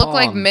they look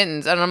like palm.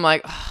 mittens, and I'm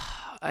like, oh,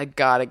 I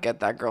gotta get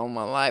that girl in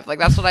my life. Like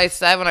that's what I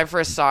said when I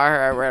first saw her.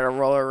 I were at a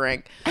roller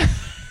rink,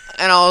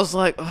 and I was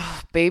like,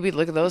 oh, baby,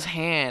 look at those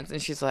hands,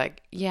 and she's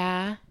like,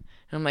 yeah.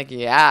 And I'm like,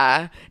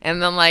 yeah.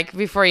 And then like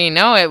before you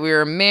know it, we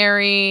were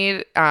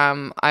married.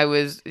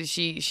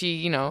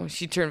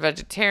 She turned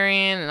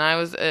vegetarian, and I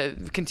was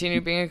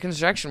continued being a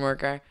construction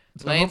worker.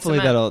 So laying hopefully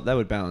cement. that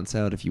would balance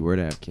out if you were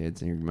to have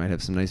kids, and you might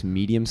have some nice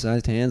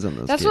medium-sized hands on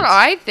those. That's kids. what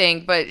I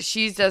think, but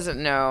she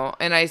doesn't know.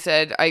 And I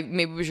said,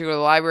 maybe we should go to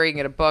the library and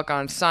get a book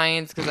on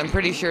science, because I'm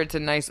pretty sure it's a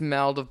nice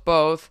meld of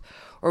both.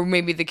 Or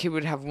maybe the kid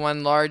would have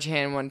one large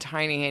hand, one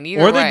tiny hand.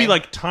 Either Or way. they'd be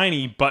like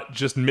tiny, but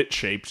just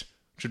mitt-shaped,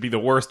 which would be the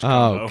worst Oh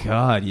combo.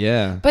 God,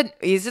 yeah. But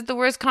is it the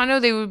worst condo?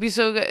 They would be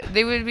so good.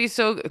 They would be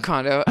so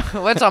condo.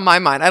 What's on my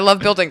mind? I love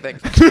building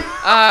things.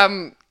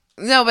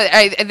 No, but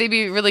they'd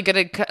be really good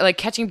at like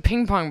catching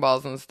ping pong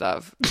balls and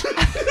stuff.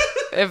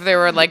 If they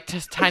were like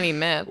just tiny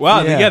mitts.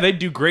 Wow, Yeah. yeah, they'd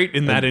do great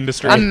in that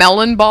industry. A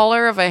melon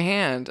baller of a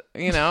hand.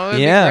 You know, it'd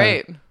be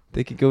great.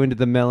 They could go into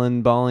the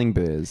melon balling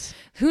biz.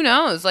 Who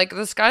knows? Like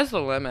the sky's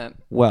the limit.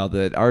 Well,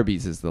 the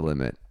Arby's is the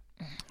limit.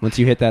 Once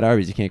you hit that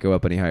Arby's, you can't go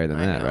up any higher than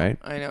that, know. right?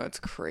 I know, it's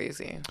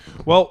crazy.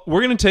 Well,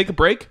 we're going to take a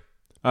break.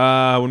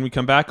 When we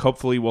come back,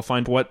 hopefully we'll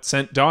find what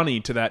sent Donnie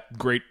to that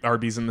great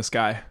Arby's in the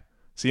sky.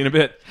 See you in a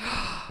bit.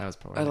 That was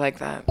I poetic. like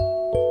that.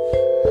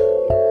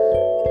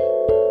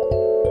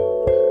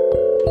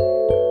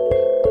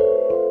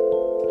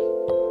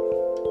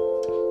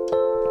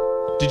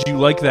 Did you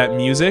like that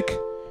music?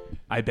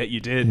 I bet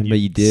you did. But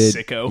you did,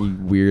 Sicko. you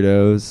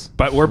weirdos.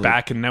 But we're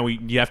back, and now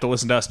you have to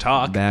listen to us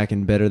talk. Back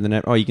and better than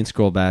ever. Oh, you can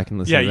scroll back and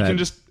listen Yeah, to you that. can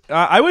just...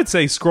 I would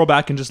say scroll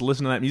back and just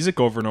listen to that music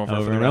over and over,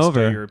 Over for the and rest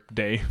over. of your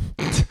day.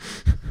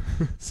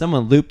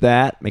 Someone loop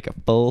that, make a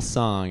full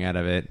song out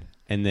of it,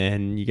 and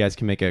then you guys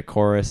can make a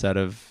chorus out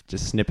of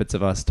just snippets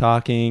of us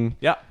talking.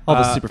 Yeah. All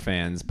the super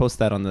fans. Post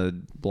that on the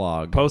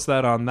blog. Post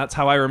that on That's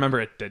How I Remember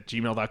It at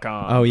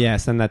gmail.com. Oh, yeah,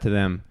 send that to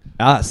them.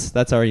 Us.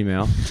 That's our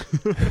email.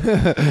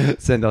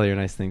 Send all your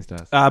nice things to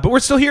us. But we're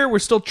still here. We're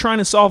still trying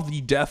to solve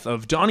the death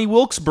of Donnie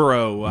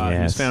Wilkesboro. He was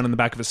Yes. found in the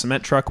back of a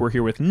cement truck. We're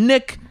here with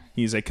Nick.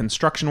 He's a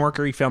construction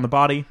worker. He found the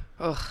body.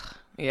 Ugh.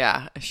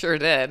 Yeah, I sure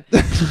did.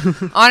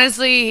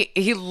 Honestly,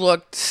 he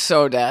looked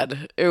so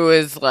dead. It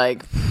was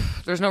like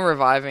there's no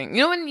reviving.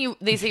 You know when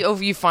they say, "Oh,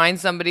 if you find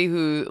somebody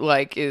who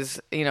like is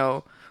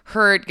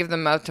hurt, give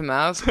them mouth to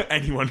mouth."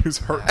 Anyone who's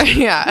hurt.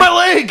 Yeah. My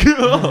leg!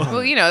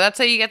 Well, that's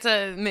how you get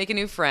to make a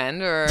new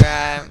friend or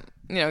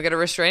get a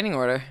restraining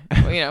order.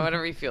 Well,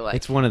 whatever you feel like.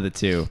 It's one of the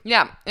two.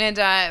 Yeah, and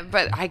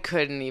but I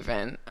couldn't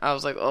even. I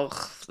was like, ugh,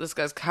 this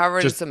guy's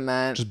covered in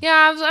cement.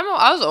 Yeah,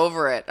 I was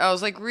over it. I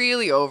was like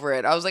really over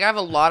it. I was like, I have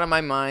a lot on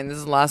my mind. This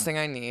is the last thing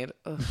I need.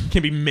 Ugh.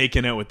 Can't be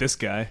making out with this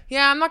guy.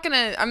 Yeah, I'm not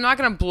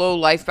gonna blow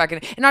life back in.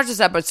 And not just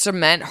that, but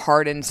cement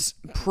hardens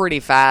pretty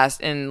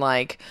fast, and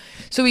like,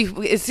 so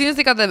as soon as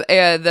they got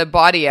the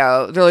body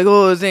out, they're like,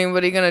 oh, is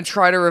anybody gonna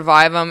try to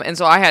revive him? And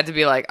so I had to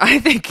be like, I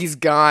think he's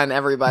gone,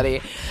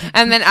 everybody.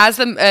 And then as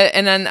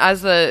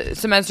the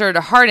cement started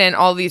to harden,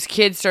 all these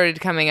kids started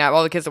coming out.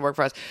 All the kids that work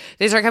for us,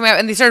 they started coming out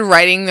and they started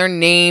writing their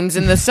names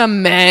in the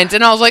cement.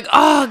 And I was like,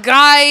 oh,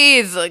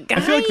 guys. I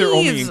feel like they're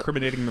only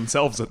incriminating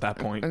themselves at that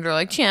point. And they're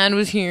like, Chad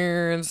was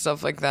here and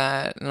stuff like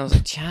that. And I was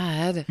like,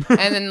 Chad.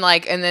 and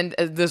then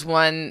this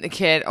one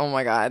kid, oh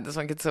my God, this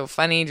one kid's so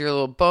funny, drew a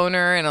little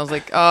boner. And I was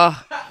like,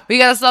 oh, we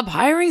got to stop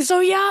hiring so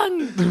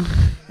young.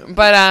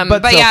 But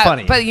so yeah,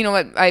 funny. but you know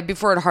what?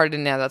 Before it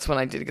hardened, that's when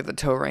I did get the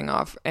toe ring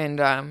off, and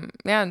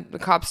the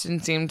cops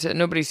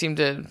nobody seemed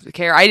to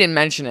care. I didn't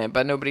mention it,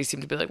 but nobody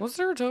seemed to be like, "Was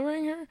there a toe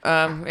ring here?"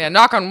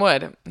 Knock on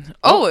wood.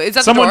 Oh, is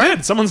that someone the door?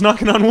 did? Someone's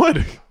knocking on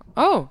wood.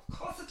 Oh,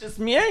 It's just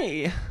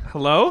me.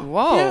 Hello?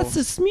 whoa! Yes,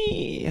 it's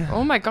me.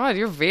 Oh my God,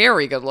 you're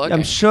very good looking.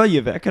 I'm sure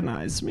you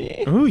recognize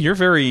me. Ooh, you're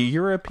very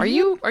European. Are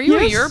you a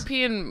Yes.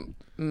 European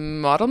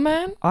model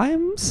man?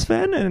 I'm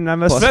Sven, and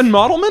I'm a Sven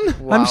Modelman?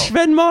 Wow. I'm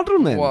Sven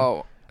Modelman.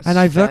 Whoa! And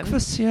I work Sven? for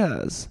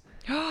Sears.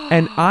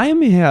 And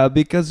I'm here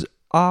because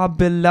our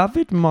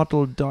beloved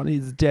model Donnie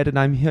is dead, and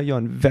I'm here. You're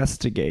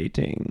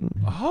investigating.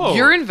 Oh,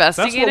 You're That's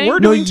investigating? what we're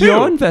No, doing too.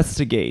 you're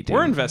investigating.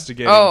 We're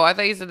investigating. Oh, I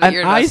thought you said that And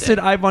you're I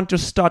investigating. said I want to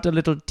start a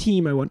little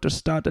team. I want to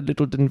start a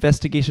little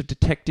investigation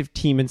detective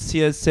team. And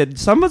Sears said,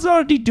 someone's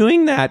already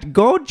doing that.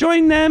 Go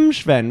join them,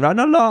 Sven. Run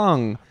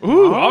along.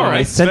 Ooh, all They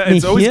right. sent me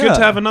It's always here. good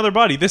to have another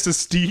body. This is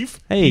Steve.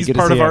 Hey, He's good to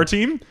part see of you. our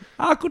team.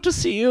 Ah, good to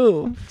see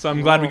you. So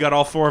I'm glad we got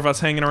all four of us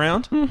hanging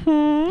around.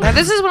 Now,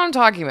 this is what I'm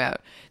talking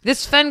about. This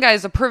Sven guy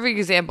is a perfect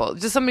example.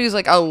 Just somebody who's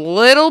like a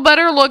little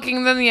better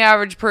looking than the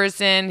average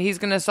person. He's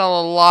going to sell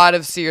a lot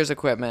of Sears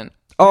equipment.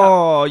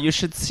 Oh, you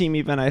should see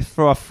me when I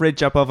throw a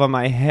fridge up over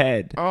my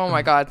head. Oh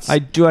my God. I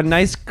do a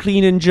nice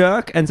clean and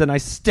jerk, and then I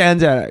stand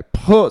there and I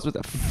pose with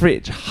a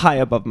fridge high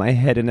above my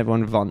head, and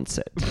everyone wants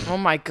it. Oh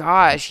my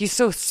gosh. He's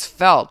so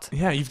svelte.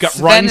 Yeah, you've got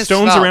Sven is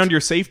rhinestones svelte. around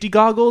your safety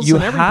goggles You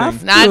and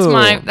everything.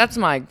 have That's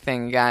my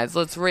thing, guys.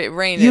 Let's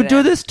rein it You in.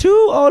 do this too?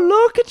 Oh,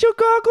 look at your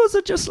goggles.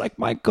 They're just like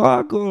my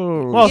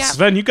goggles. Well, Yeah.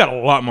 Sven, you got a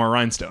lot more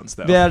rhinestones,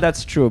 though. Well,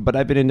 that's true, but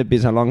I've been in the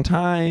biz a long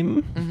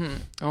time.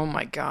 Oh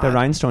my God. The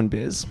rhinestone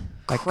biz.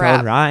 Like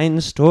Crap. a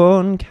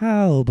rhinestone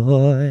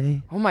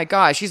cowboy. Oh my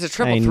gosh. He's a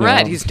triple I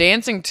threat. know. He's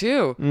dancing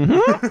too.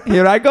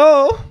 Here I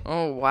go.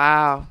 Oh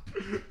wow.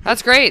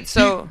 That's great.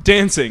 So,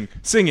 Dancing,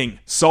 singing,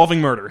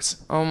 solving murders.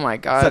 oh my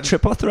It's a God.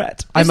 triple threat.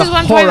 This I'm is a what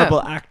I'm talking about.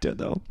 horrible actor,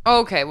 though.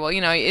 Okay, well,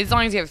 as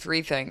long as you have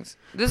three things.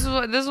 This is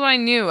what I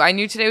knew. I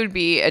knew today would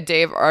be a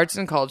day of arts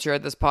and culture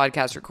at this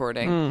podcast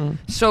recording.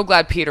 So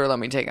glad Peter let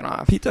me take it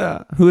off.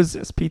 Peter, who is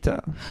this,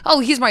 Peter? Oh,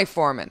 he's my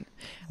foreman.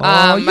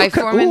 Oh, My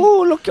foreman.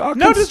 Oh, look, our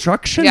No, just-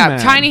 construction Yeah, man.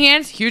 tiny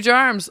hands, huge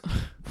arms.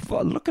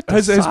 Well, look at the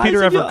Has size Peter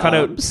of ever your cut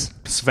arms.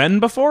 out Sven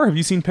before? Have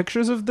you seen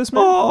pictures of this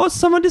man? Oh,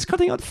 someone is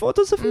cutting out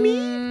photos of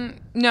me.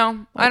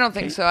 No, I don't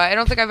think so. I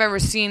don't think I've ever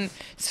seen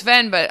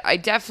Sven, but I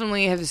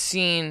definitely have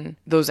seen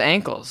those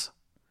ankles.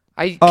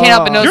 I can't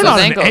help but notice You're those not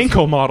ankles. an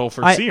ankle model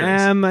for I Sears.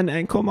 am an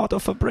ankle model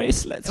for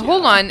bracelets.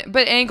 Hold yeah. on,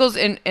 but ankles,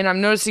 and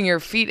I'm noticing your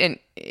feet, and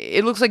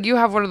it looks like you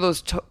have one of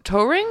those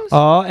toe rings?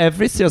 Oh,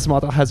 every Sears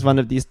model has one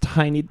of these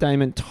tiny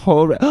diamond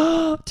toe rings.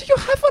 Do you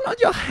have one on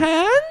your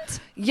hand?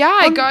 Yeah,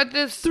 I got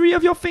this. 3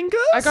 of your fingers?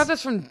 I got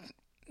this from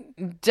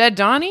Dead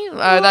Donnie.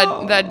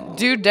 That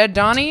dude, Dead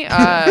Donnie.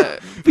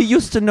 We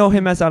used to know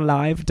him as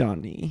Alive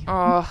Donnie.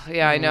 Oh,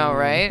 yeah, I know,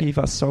 right? He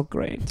was so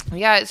great.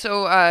 Yeah,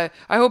 so I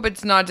hope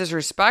it's not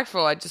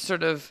disrespectful. I just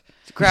sort of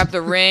grabbed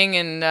the ring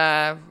and,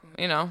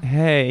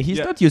 Hey, he's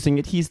Yeah. not using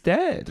it. He's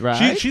dead,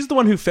 right? She's the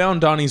one who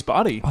found Donnie's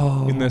body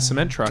in the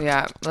cement truck.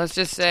 yeah, let's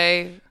just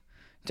say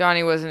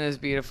Donnie wasn't as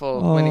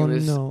beautiful when he Oh,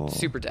 was no.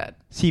 super dead.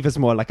 He was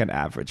more like an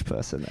average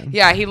person then.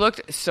 Yeah, he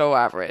looked so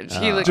average.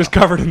 He looked, Just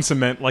covered in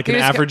cement like He an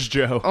was average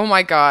Joe. oh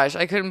my gosh,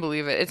 I couldn't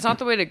believe it. It's not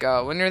the way to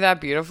go. When you're that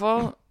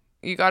beautiful,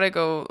 you gotta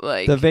go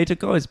like, The way to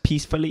go is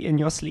peacefully in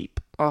your sleep.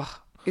 oh,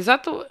 is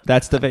that the...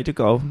 That's the way to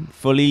go.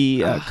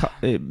 Fully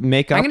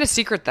makeup. I'm gonna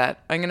secret that.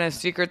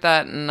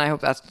 And I hope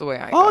that's the way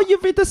I go. Oh, you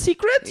read the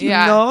secret? You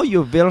Yeah. know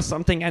you will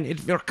something and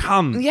it will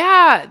come.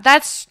 Yeah,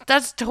 that's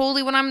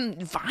totally what I'm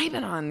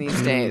vibing on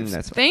these days.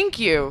 that's- Thank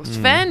you.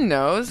 Sven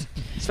knows.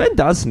 Sven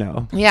does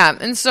know. Yeah,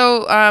 and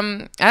so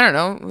I don't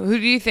know. Who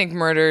do you think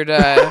murdered?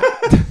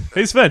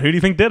 Hey, Sven, who do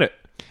you think did it?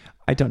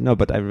 I don't know,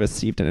 but I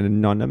received an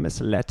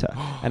anonymous letter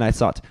and I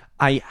thought,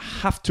 I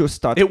have to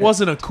start. It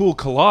wasn't a cool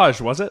collage,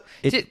 was it?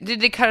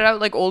 did they cut it out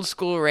like old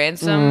school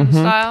ransom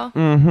style?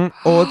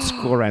 old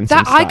school ransom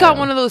That I got style.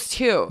 one of those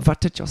too. What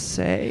did you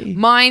say?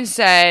 Mine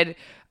said,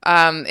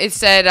 it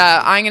said,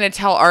 I'm gonna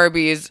tell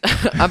Arby's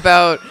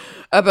about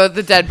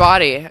the dead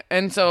body,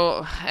 and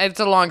so it's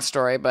a long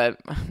story, but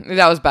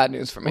that was bad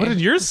news for me. What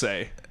did yours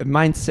say?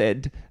 Mine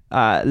said,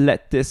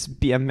 let this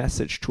be a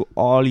message to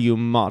all you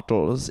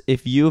models.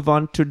 If you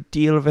want to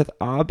deal with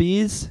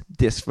Arby's,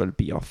 this will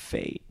be your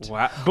fate.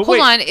 Wow. But Hold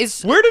wait, on,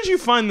 is where did you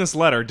find this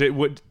letter?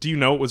 Do you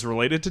know it was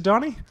related to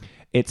Donnie?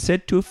 It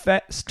said to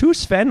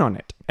Sven on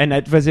it, and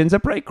it was in the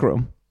break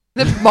room.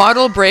 the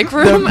model break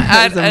room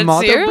at the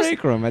model Sears?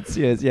 break room at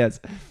Sears, yes.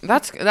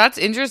 That's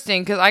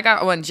interesting because I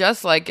got one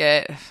just like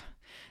it.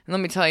 And let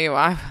me tell you,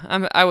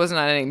 I wasn't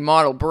at any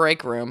model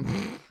break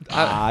room.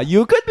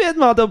 You could be at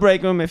model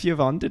break room if you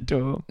wanted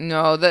to.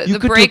 No, You the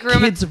could break do room.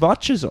 kids'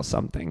 watches or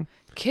something.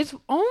 Kids,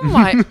 oh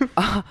my,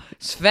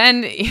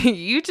 Sven,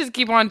 you just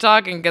keep on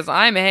talking because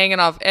I'm hanging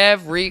off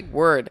every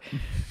word.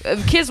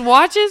 Kids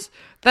watches,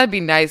 That'd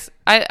be nice.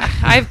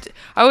 I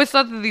always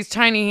thought that these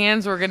tiny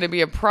hands were going to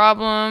be a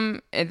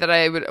problem and that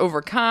I would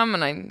overcome,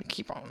 and I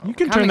keep on. You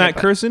can turn that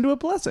curse into a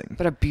blessing.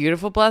 But a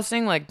beautiful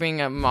blessing, like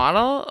being a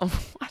model.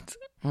 What?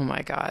 Oh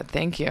my God!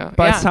 Thank you.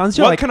 But it sounds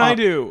what like, can I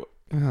do?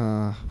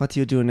 What do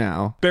you do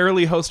now?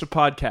 Barely host a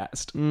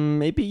podcast.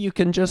 Maybe you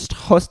can just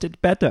host it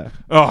better.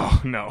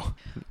 Oh no,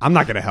 I'm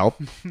not gonna help.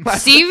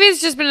 Steve has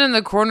just been in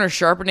the corner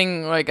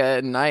sharpening like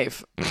a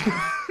knife.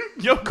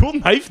 Yo, cool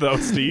knife though,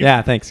 Steve.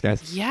 Yeah, thanks,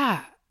 guys.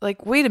 Yeah.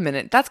 Like, wait a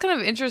minute. That's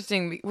kind of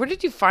interesting. Where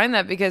did you find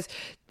that? Because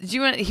he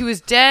was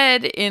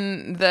dead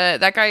in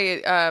that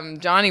guy,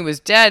 Johnny was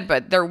dead,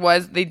 but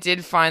they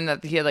did find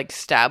that he had like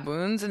stab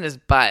wounds in his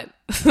butt.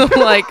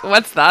 Like,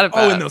 what's that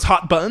about? Oh, and those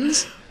hot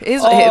buns?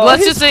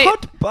 Let's just say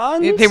hot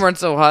buns? they weren't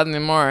so hot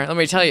anymore. Let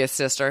me tell you,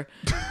 sister.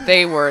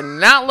 They were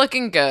not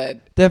looking good.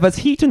 There was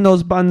heat in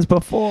those buns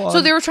before. So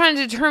they were trying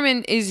to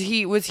determine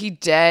was he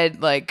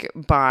dead like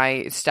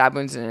by stab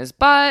wounds in his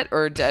butt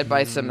or dead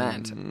by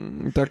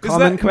cement? The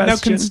common question. Now,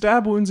 can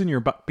stab wounds in your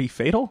butt be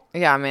fatal?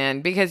 Yeah, man,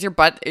 because your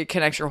butt, it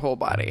connects your whole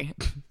body.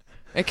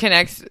 It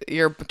connects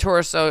your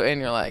torso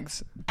and your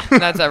legs.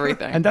 That's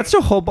everything. And that's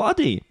your whole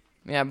body.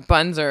 Yeah,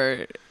 buns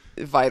are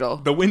vital.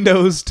 The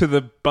windows to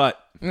the butt.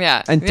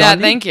 Yeah. And yeah,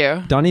 Donnie, thank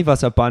you. Donnie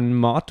was a bun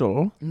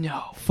model.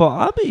 No. For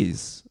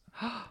Arby's.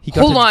 He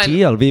got Hold a on.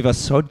 deal. We were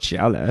so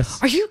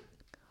jealous. Are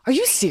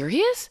you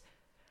serious?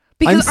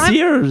 I'm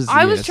serious.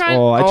 I was trying.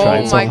 Oh, I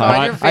tried so my hard.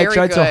 God, you're very I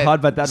tried good. so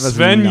hard, but that was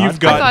Sven, not you've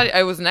got- I thought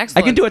I was an I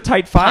excellent. can do a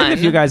tight five pun.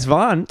 if you guys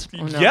want.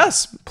 Oh, no.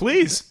 Yes,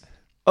 please.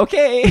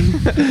 Okay.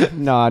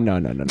 No.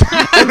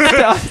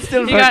 I'm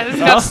still You got- it's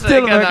got still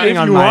stick on working that.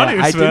 on If you my. want to,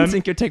 I Sven. didn't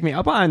think you'd take me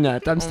up on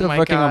that. I'm still my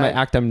working on my God.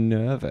 act. I'm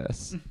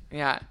nervous.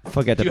 Yeah.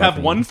 Forget Do you about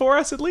have me. one for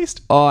us at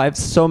least? Oh, I have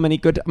so many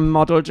good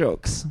model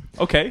jokes.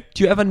 Okay.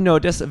 Do you ever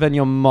notice when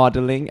you're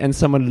modeling and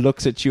someone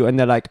looks at you and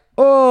they're like,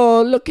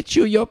 "Oh, look at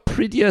you, you're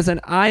prettier than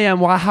I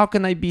am. Why? How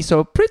can I be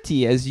so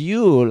pretty as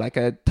you, like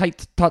a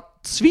tight, taut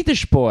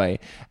Swedish boy?"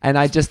 And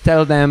I just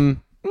tell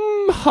them,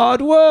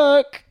 "Hard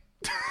work."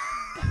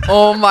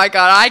 Oh my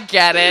God, I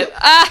get it.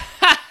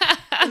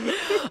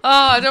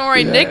 Oh, don't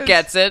worry, Nick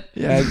gets it.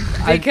 Yeah,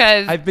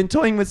 Because- I've been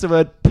toying with the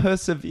word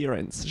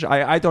perseverance.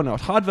 I don't know.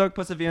 Hard work,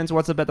 perseverance.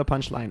 What's a better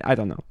punchline? I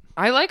don't know.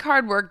 I like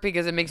hard work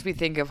because it makes me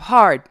think of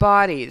hard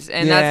bodies,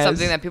 and that's Yes.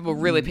 something that people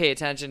really pay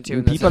attention to.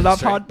 In this People love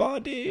industry. hard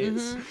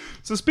bodies.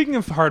 So speaking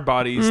of hard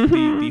bodies,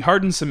 the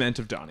hardened cement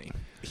of Donnie.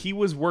 He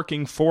was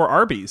working for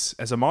Arby's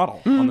as a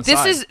model on the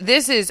side.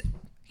 This is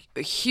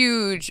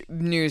huge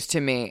news to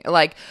me.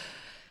 Like,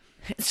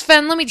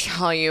 Sven, let me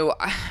tell you,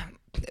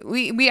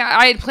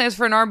 I had plans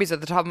for an Arby's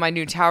at the top of my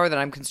new tower that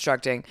I'm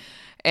constructing,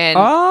 and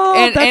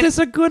That is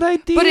a good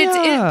idea. But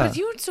but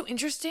you know what's so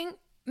interesting?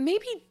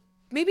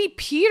 Maybe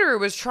Peter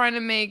was trying to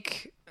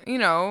make,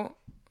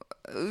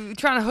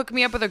 trying to hook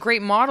me up with a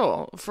great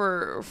model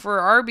for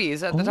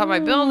Arby's at the top of my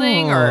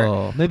building,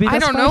 or maybe that's I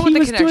don't why know what he the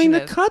was connection doing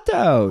the is. cutouts.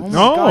 Oh my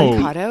No.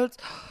 God, cutouts?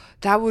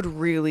 That would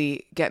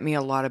really get me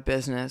a lot of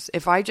business.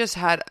 If I just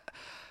had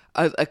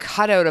a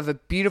cutout of a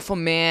beautiful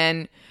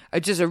man,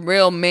 just a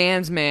real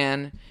man's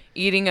man,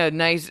 eating a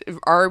nice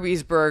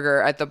Arby's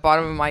burger at the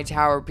bottom of my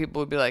tower, people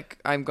would be like,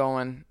 I'm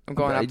going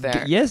up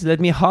there. Yes, let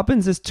me hop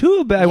in this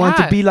too, but I want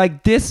to Yeah. be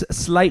like this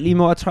slightly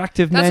more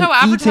attractive That's man how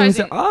eating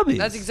advertising. the Arby's.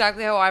 That's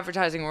exactly how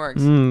advertising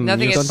works.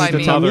 Nothing You is don't by need to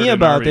me. tell me Other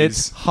about it.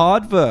 Arby's.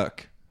 Hard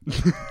work.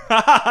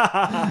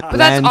 But that's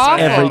Lands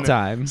awful. every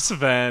time.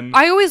 Sven.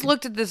 I always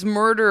looked at this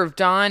murder of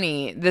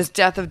Donnie, this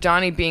death of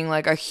Donnie being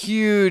like a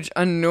huge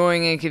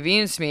annoying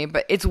inconvenience to me,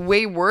 but it's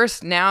way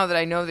worse now that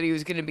I know that he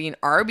was going to be an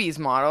Arby's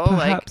model.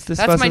 Perhaps this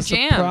that's was my a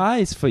jam.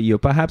 surprise for you.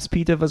 Perhaps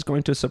Peter was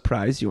going to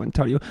surprise you and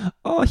tell you,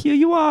 "Oh, here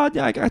you are.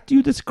 I got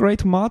you this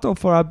great model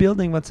for our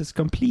building once it's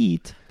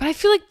complete." But I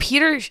feel like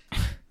Peter,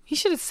 he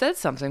should have said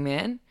something,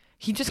 man.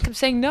 He just kept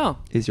saying no.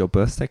 Is your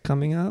birthday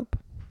coming up?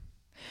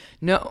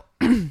 No.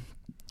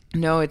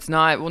 No, it's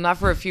not. Well, not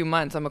for a few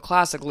months. I'm a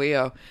classic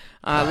Leo.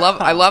 I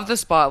love the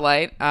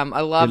spotlight. I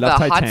love You love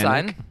the hot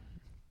Titanic. sun.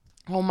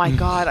 Oh my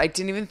God, I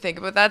didn't even think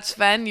about that,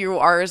 Sven. You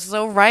are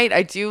so right.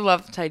 I do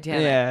love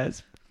Titanic.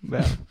 Yes.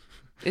 Well,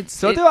 It's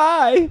so do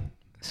I.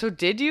 So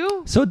did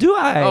you? So do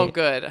I. Oh,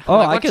 good. Oh,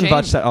 Like, I what can changed?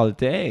 watch that all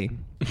day.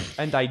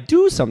 And I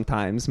do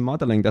sometimes.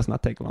 Modeling does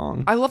not take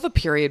long. I love a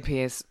period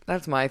piece.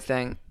 That's my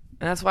thing,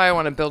 and that's why I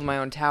want to build my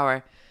own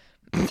tower.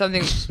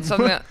 Something that,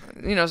 something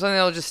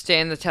that'll just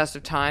stand the test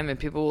of time, and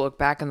people will look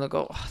back and they'll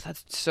go, "Oh,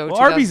 that's so." Well,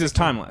 Arby's is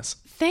timeless.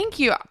 Thank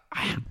you.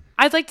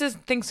 I'd like to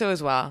think so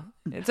as well.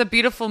 It's a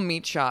beautiful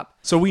meat shop.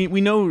 So we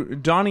know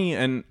Donnie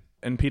and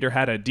Peter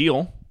had a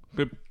deal,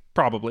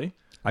 probably.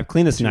 I've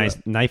cleaned this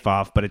knife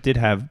off, but it did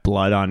have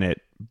blood on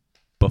it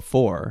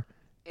before.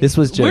 This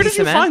was just... Where did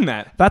you Cement? find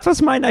that? That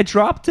was mine. I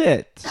dropped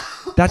it.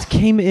 That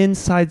came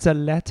inside the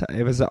letter.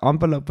 It was an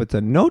envelope with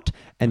a note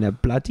and a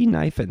bloody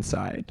knife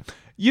inside.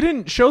 You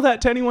didn't show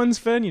that to anyone,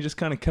 Sven? You just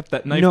kind of kept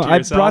that knife No, to I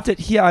yourself? brought it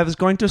here. I was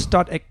going to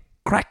start a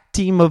crack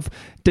team of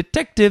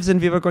detectives,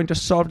 and we were going to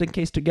solve the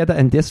case together.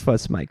 And this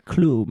was my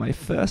clue, my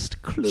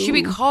first clue. Should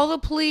we call the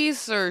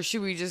police, or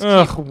should we just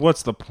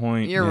what's the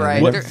point? You're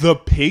right. What, the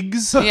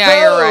pigs?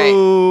 Yeah, you're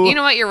right. You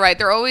know what? You're right.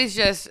 They're always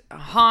just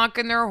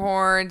honking their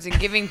horns and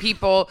giving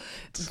people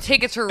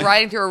tickets for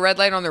riding through a red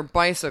light on their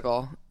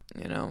bicycle.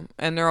 You know,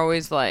 and they're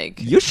always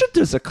like, you should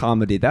do a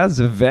comedy. That's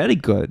very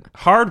good.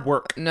 Hard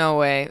work. No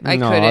way. I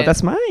no, couldn't.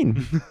 That's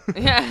mine.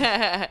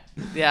 Yeah,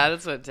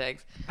 that's what it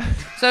takes.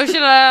 So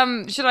should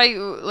I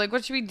like,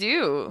 what should we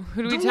do?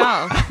 Who do we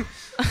tell?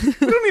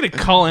 We don't need to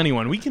call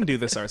anyone. We can do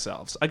this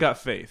ourselves. I got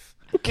faith.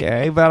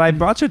 Okay, well, I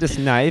brought you this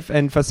knife,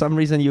 and for some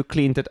reason you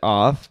cleaned it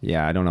off.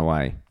 Yeah, I don't know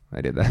why I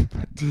did that.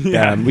 But,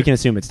 we can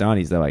assume it's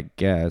Donnie's, though, I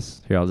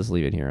guess. Here, I'll just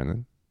leave it here on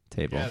the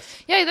table.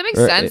 Yes. Yeah, that makes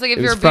sense. Like, if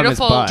you're a from his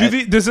beautiful...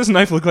 butt. Does this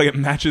knife look like it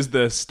matches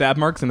the stab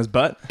marks in his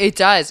butt? It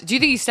does. Do you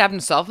think he stabbed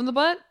himself in the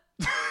butt?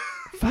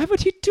 Why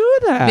would he do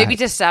that? Maybe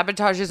to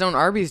sabotage his own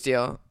Arby's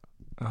deal.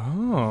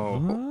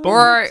 Oh.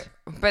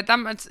 But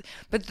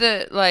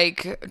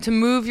to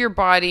move your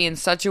body in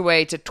such a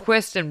way, to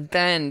twist and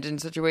bend in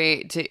such a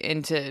way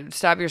to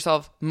stab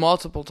yourself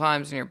multiple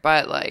times in your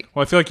butt, like.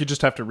 Well, I feel like you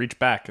just have to reach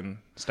back and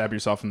stab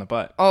yourself in the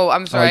butt. Oh,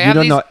 I'm sorry. You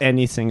don't know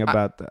anything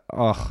about that.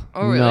 Oh,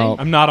 really? No.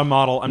 I'm not a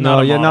model.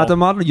 You're not a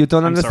model. You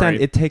don't understand.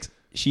 Sorry. It takes.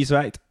 She's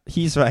right.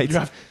 He's right.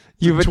 You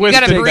You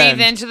gotta Twist breathe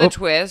into the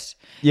twist,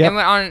 Yep. and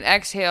when on an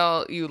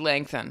exhale, you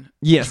lengthen.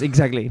 Yes,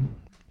 exactly.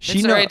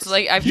 She knows. It's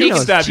like I've You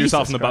taken stabbed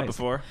yourself in the Jesus butt Christ.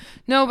 before.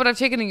 no, but I've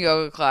taken a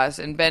yoga class,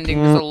 and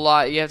bending there's a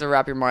lot you have to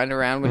wrap your mind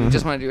around when you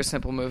just want to do a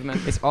simple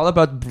movement. It's all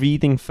about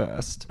breathing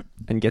first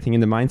and getting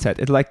in the mindset.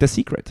 It's like The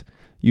Secret.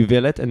 You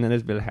will it, and then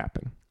it will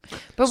happen.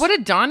 But what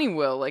did Donnie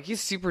will? Like, he's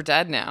super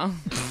dead now.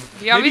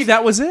 Maybe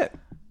that was it.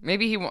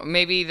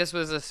 Maybe this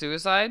was a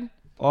suicide.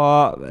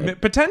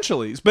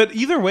 Potentially. But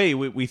either way,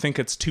 we think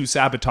it's to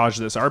sabotage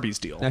this Arby's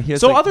deal.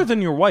 So other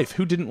than your wife,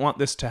 who didn't want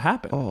this to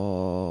happen?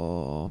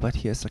 Oh, but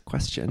here's a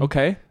question.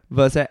 Okay.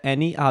 Was there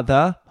any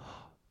other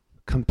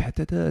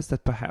competitors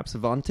that perhaps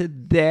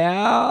wanted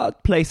their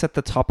place at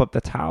the top of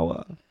the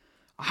tower?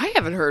 I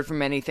haven't heard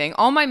from anything.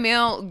 All my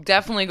mail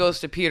definitely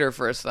goes to Peter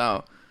first,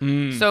 though.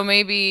 So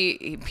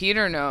maybe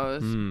Peter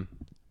knows.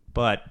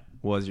 But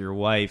was your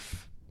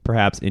wife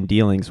perhaps in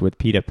dealings with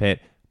Peter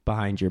Pitt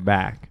behind your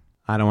back?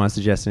 I don't want to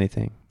suggest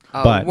anything.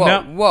 Oh, but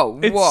whoa.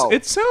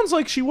 It sounds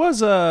like she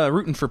was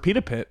rooting for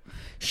Peter Pitt.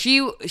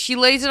 She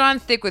lays it on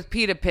thick with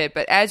Peter Pitt,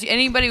 but as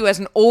anybody who has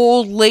an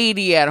old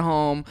lady at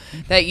home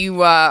that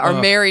you are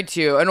married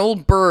to, an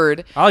old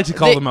bird. I like to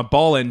call them a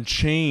ball and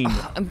chain.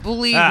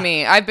 Believe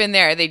me, I've been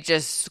there. They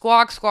just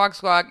squawk, squawk,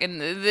 squawk, and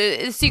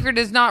the secret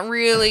is not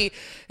really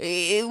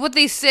what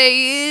they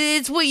say.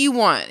 It's what you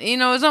want. You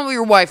know, it's not what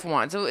your wife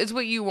wants. It's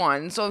what you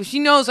want. And so she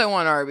knows I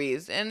want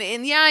Arby's, and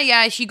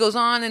yeah, she goes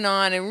on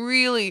and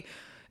really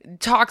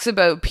talks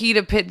about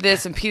pita pit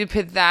this and pita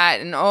pit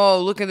that, and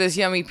oh, look at this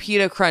yummy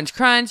pita crunch.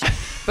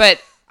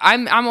 But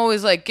I'm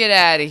always like, get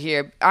out of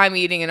here. I'm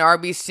eating an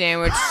Arby's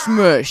sandwich,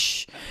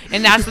 smush,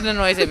 and that's what the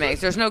noise it makes.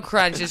 There's no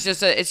crunch. It's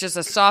just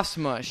a soft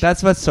smush.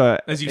 That's what's so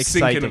as you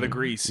exciting. sink into the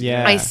grease.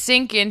 Yeah, I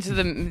sink into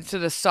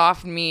the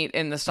soft meat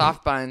and the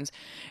soft buns,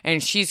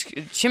 and she's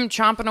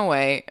chomping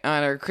away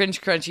on her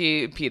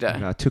crunchy pita.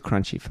 No, too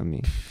crunchy for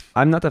me.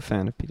 I'm not a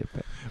fan of Peter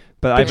Pitt.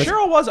 But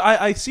Cheryl was.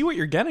 I see what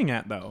you're getting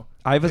at, though.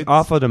 I was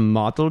offered a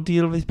model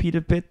deal with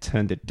Peter Pitt,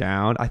 turned it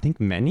down. I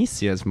think many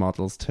Sears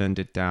models turned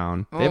it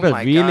down. They were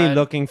really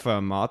looking for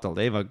a model.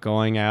 They were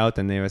going out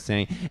and they were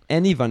saying,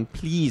 anyone,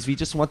 please, we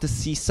just want to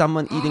see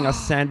someone eating our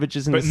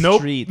sandwiches in the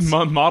streets.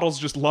 Models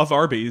just love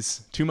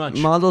Arby's too much.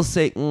 Models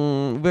say,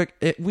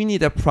 we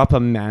need a proper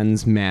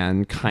man's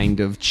man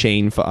kind of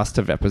chain for us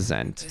to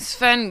represent.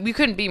 Sven, we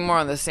couldn't be more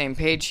on the same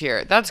page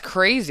here. That's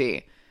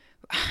crazy.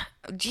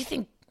 Do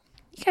you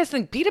guys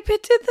think Peter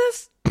Pitt did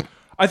this?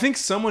 I think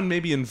someone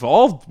maybe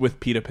involved with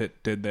Peter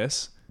Pitt did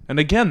this. And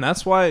again,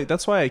 that's why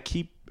I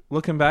keep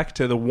looking back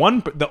to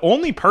the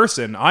only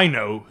person I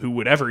know who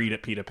would ever eat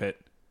at Peter Pitt,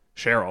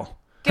 Cheryl.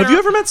 Have you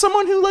ever met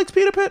someone who likes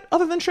Peter Pitt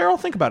other than Cheryl?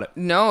 Think about it.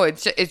 No,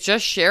 it's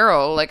just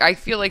Cheryl. Like, I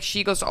feel like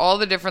she goes to all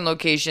the different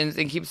locations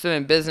and keeps them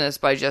in business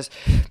by just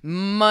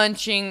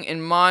munching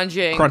and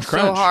manging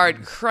so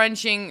hard,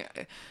 crunching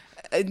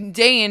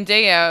day in,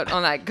 day out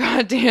on that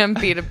goddamn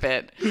Peter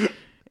Pitt.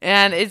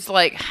 And it's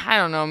like, I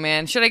don't know,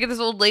 man. Should I get this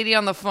old lady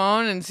on the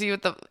phone and see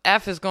what the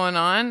F is going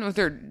on with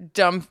her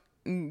dumb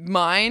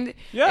mind?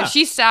 Yeah. If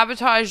she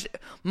sabotaged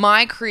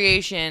my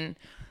creation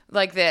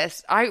like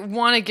this, I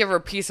want to give her a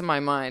piece of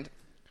my mind.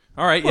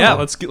 All right, yeah,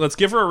 let's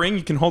give her a ring.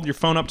 You can hold your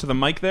phone up to the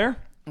mic there.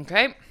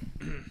 Okay.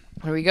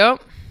 Here we go.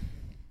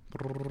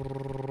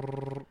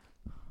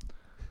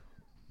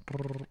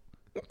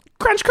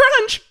 Crunch,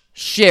 crunch.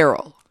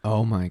 Cheryl.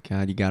 Oh my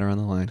God, you got her on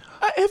the line.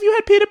 Have you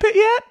had Peter Pitt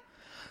yet?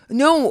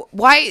 No,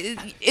 why?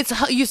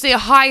 You say,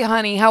 hi,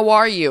 honey, how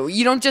are you?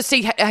 You don't just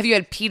say, have you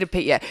had Peter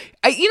Pitt yet?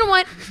 You know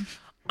what?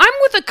 I'm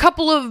with a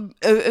couple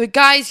of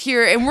guys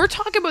here, and we're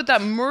talking about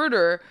that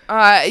murder.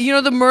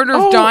 The murder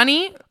of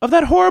Donnie? Of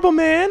that horrible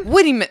man?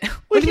 Wait a minute.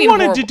 He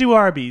wanted to do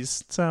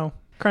Arby's, so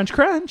crunch,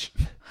 crunch.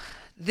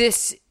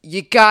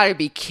 You gotta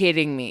be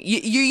kidding me.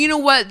 You know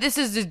what? This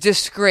is a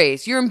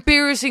disgrace. You're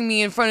embarrassing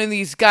me in front of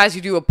these guys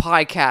who do a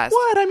podcast.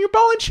 What? I'm your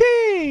ball and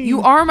chain.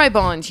 You are my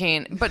ball and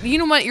chain. But you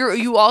know what?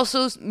 You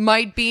also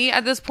might be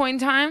at this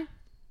point in time?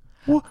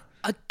 What?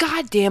 A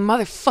goddamn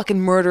motherfucking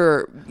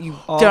murderer, you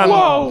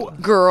dumb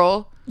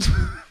girl.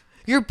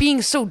 You're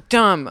being so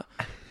dumb.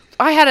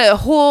 I had a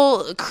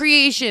whole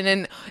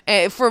creation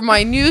and for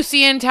my new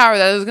CN tower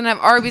that I was going to have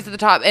Arby's at the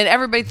top, and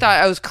everybody thought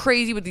I was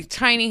crazy with these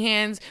tiny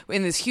hands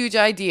in this huge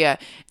idea,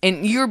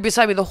 and you're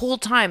beside me the whole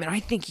time, and I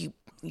think you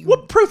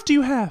What proof do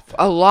you have?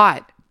 a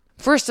lot.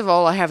 First of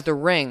all, I have the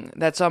ring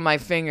that's on my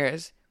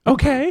fingers.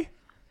 Okay.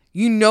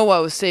 You know I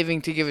was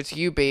saving to give it to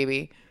you,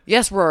 baby.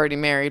 Yes, we're already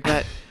married,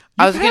 but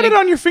You've had it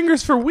on your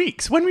fingers for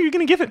weeks. When were you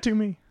going to give it to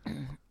me?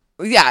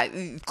 Yeah,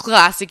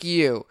 classic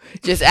you.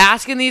 Just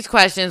asking these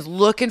questions,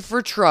 looking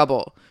for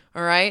trouble.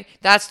 All right?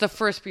 That's the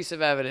first piece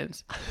of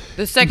evidence.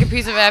 The second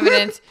piece of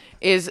evidence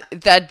is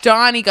that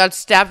Donnie got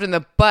stabbed in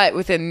the butt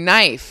with a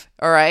knife.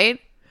 All right?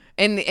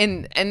 And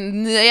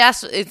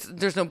yes,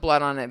 there's no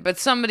blood on it, but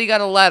somebody got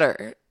a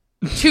letter.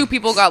 2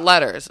 people got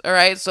letters. All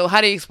right? So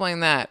how do you explain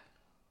that?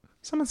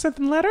 Someone sent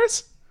them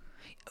letters?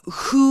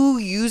 Who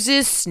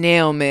uses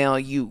snail mail,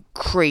 you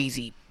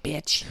crazy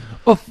bitch?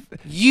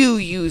 You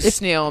use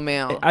snail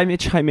mail. I may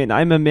chime in.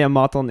 I'm a mere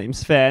mortal named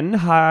Sven.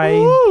 Hi.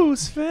 Ooh,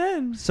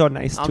 Sven. So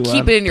nice I'll to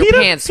keep it in your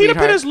pants, Peter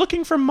sweetheart. Pitt is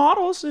looking for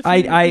models. If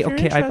I've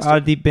interested.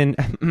 already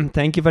been.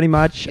 Thank you very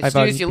much. As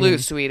soon as you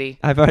lose, sweetie.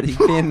 I've already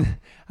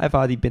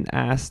been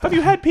asked. Have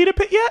you had Peter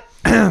Pitt yet?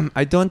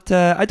 I don't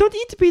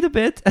eat Peter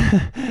Pitt.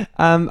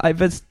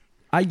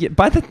 I've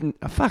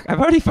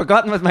already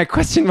forgotten what my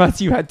question was.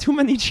 You had too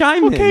many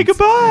chime-ins. Okay,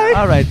 goodbye.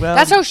 All right, well.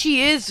 That's how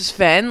she is,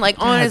 Sven. Like,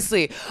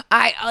 honestly,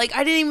 I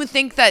didn't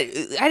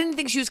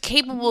think she was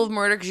capable of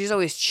murder because she's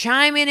always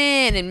chiming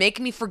in and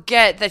making me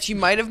forget that she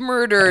might have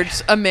murdered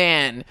a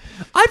man.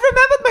 I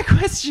remembered my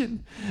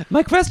question.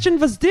 My question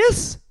was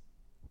this.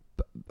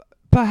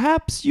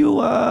 Perhaps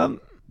you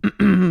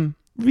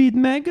read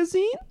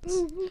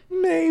magazines?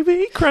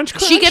 Maybe. Crunch,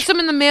 crunch. She gets them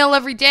in the mail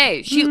every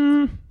day.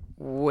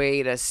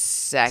 Wait a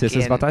second. This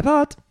is what I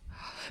thought.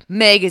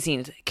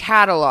 Magazines,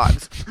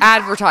 catalogs,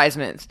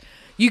 advertisements.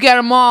 You get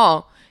them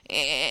all.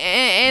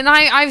 And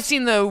I've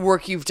seen the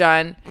work you've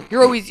done.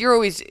 You're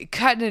always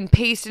cutting and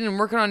pasting and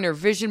working on your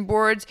vision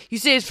boards. You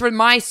say it's for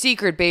my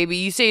secret, baby.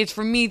 You say it's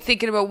for me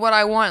thinking about what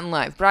I want in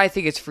life. But I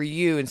think it's for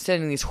you and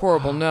sending these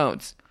horrible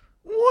notes.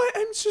 What?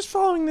 I'm just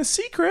following the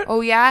secret. Oh,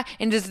 yeah?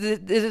 And is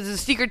the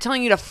secret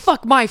telling you to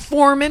fuck my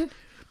foreman?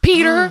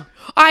 Peter,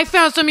 I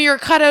found some of your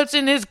cutouts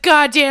in his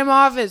goddamn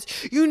office.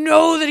 You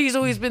know that he's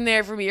always been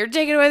there for me. You're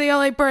taking away the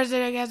only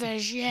person who gives a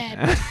shit.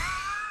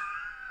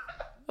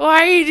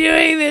 Why are you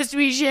doing this to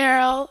me,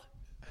 Cheryl?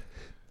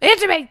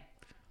 Answer me.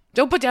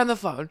 Don't put down the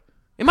phone.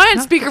 Am I on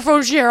speakerphone,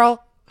 Cheryl?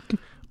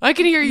 I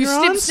can hear you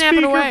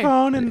snapping away.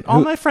 And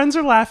all my friends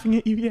are laughing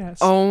at you, yes.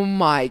 Oh,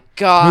 my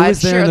God. Who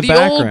is there in the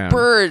old background?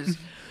 birds.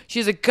 She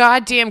has a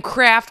goddamn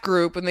craft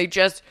group, and they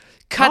just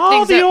cut all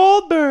things the out.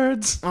 old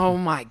birds. Oh,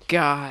 my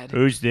God.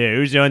 Who's there?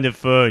 Who's on the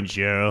phone,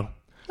 Cheryl?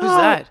 Who's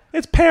that?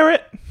 It's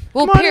Parrot.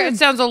 Well, Come on Parrot in.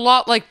 sounds a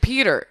lot like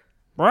Peter.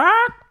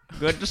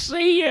 Good to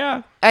see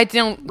you. I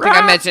don't think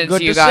I mentioned it Good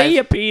to you to guys. see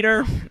you,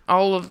 Peter.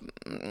 All of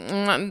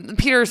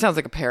Peter sounds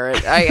like a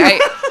parrot.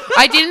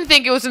 I didn't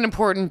think it was an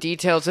important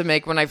detail to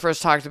make when I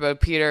first talked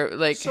about Peter.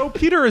 Like, So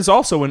Peter is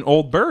also an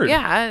old bird.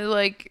 yeah,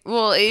 like,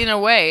 well, in a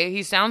way,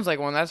 he sounds like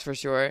one. That's for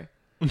sure.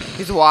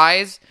 He's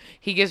wise.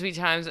 He gives me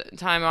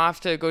time off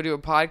to go do a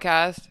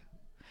podcast.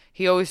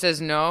 He always says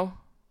no.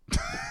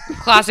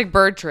 Classic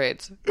bird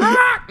traits.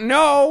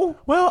 No.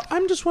 Well,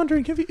 I'm just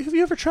wondering, have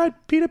you ever tried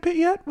Peter Pitt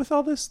yet with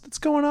all this that's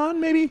going on?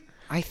 Maybe.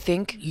 I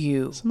think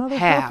you other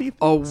have healthy a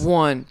things.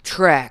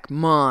 one-track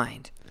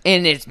mind,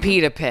 and it's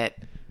Peter Pitt,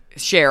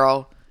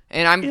 Cheryl.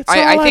 And It's all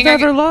I've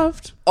ever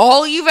loved.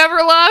 All you've ever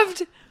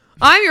loved?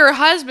 I'm your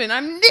husband.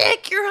 I'm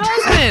Nick, your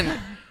husband.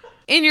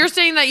 And you're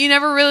saying that you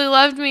never really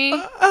loved me?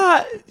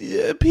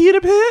 Peter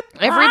Pitt?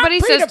 Everybody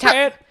says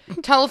Peter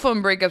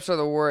telephone breakups are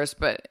the worst,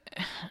 but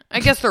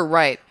I guess they're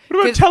right. What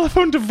about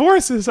telephone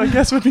divorces? I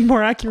guess would be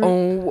more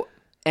accurate.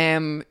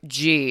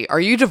 OMG. Are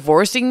you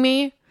divorcing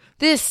me?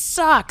 This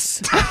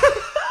sucks.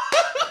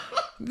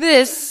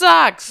 This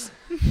sucks.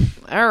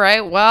 All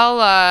right. Well,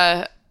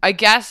 I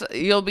guess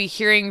you'll be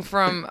hearing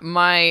from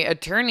my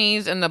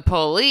attorneys and the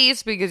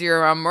police because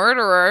you're a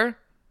murderer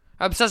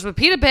obsessed with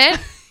Peter Pitt.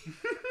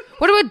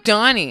 What about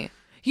Donnie?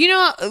 You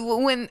know,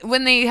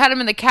 when they had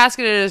him in the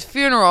casket at his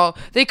funeral,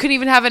 they couldn't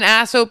even have an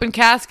ass open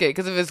casket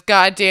because of his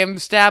goddamn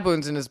stab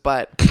wounds in his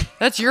butt.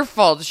 That's your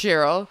fault,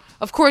 Cheryl.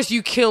 Of course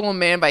you kill a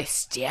man by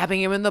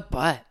stabbing him in the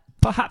butt.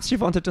 Perhaps you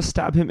wanted to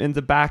stab him in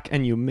the back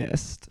and you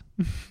missed.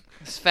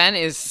 Sven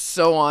is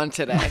so on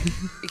today.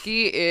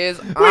 He is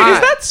on. Wait, is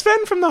that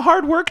Sven from the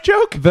hard work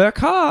joke? Work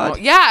hard. Oh,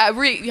 yeah,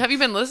 have you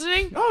been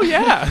listening? Oh,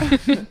 yeah.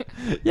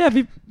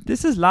 Yeah,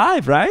 this is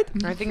live, right?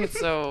 I think it's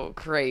so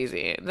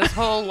crazy. This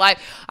whole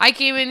life. I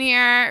came in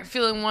here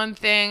feeling one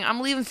thing.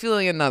 I'm leaving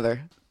feeling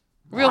another.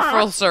 Real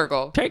full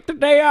circle. Take the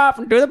day off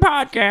and do the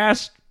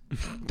podcast.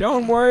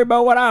 Don't worry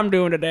about what I'm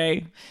doing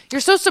today.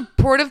 You're so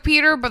supportive,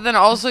 Peter, but then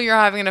also you're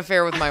having an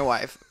affair with my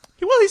wife.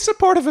 Well, he's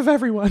supportive of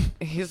everyone.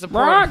 He's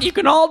supportive. Brock, you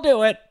can all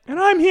do it. And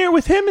I'm here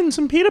with him and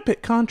some Pita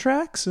Pit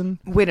contracts. And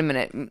Wait a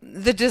minute.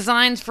 The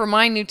designs for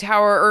my new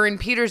tower are in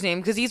Peter's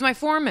name because he's my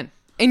foreman.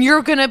 And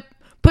you're going to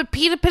put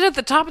Pita Pit at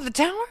the top of the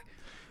tower?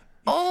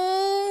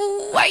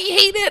 Oh, I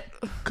hate it.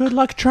 good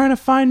luck trying to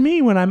find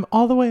me when I'm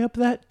all the way up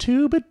that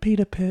tube at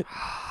Pita Pit.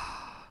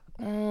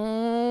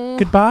 Oh.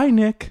 Goodbye,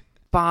 Nick.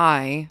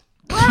 Bye.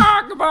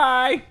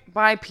 Goodbye.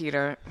 Bye,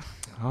 Peter.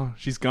 Oh,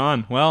 she's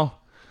gone. Well,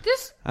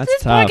 This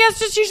That's tough. podcast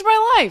just changed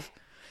my life.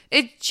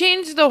 It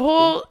changed the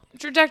whole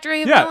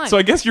trajectory of my yeah, life. so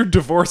I guess you're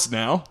divorced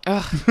now.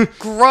 Ugh,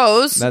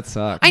 gross. That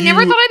sucks. I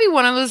never thought I'd be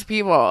one of those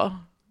people.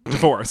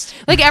 Divorced.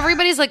 Like,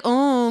 everybody's like,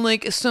 oh,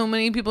 like, so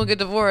many people get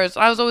divorced.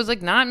 I was always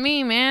like, not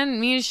me, man.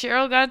 Me and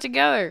Cheryl got it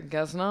together.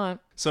 Guess not.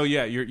 So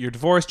yeah, you're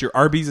divorced. Your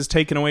Arby's is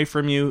taken away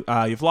from you.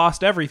 You've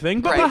lost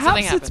everything. But Right, something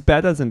Perhaps happened. it's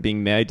better than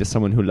being married to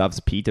someone who loves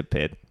Pita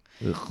Pit.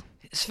 Ugh.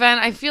 Sven,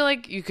 I feel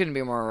like you couldn't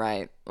be more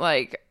right.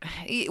 Like,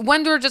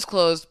 one door just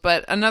closed,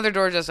 but another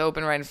door just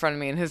opened right in front of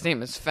me, and his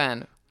name is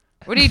Sven.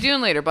 What are you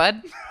doing later,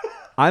 bud?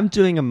 I'm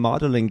doing a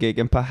modeling gig,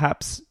 and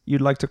perhaps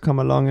you'd like to come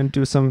along and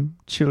do some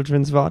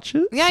children's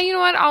watches? Yeah, you know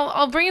what?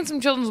 I'll bring in some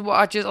children's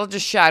watches. I'll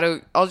just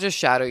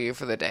shadow you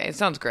for the day. It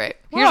sounds great.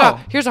 Wow.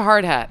 Here's a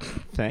hard hat.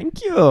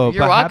 Thank you. You're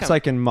Perhaps welcome. I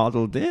can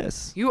model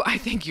this. I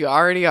think you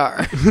already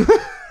are.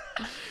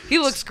 He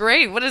looks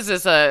great. What is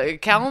this, a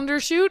calendar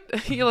shoot?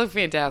 You look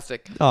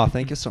fantastic. Oh,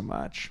 thank you so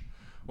much.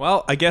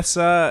 Well, I guess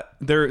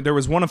there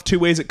was one of two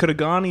ways it could have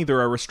gone: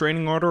 either a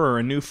restraining order or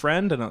a new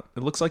friend, and it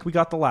looks like we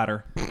got the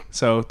latter.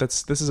 So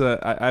this is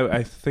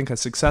I think a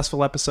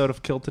successful episode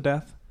of Killed to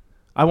Death.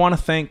 I want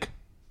to thank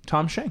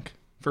Tom Schenk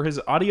for his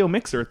audio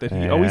mixer that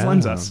he always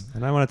lends us.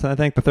 And I want to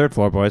thank the Third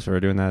Floor Boys for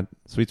doing that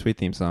sweet, sweet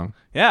theme song.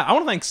 Yeah, I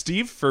want to thank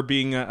Steve for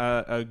being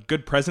a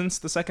good presence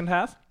the second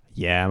half.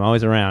 Yeah, I'm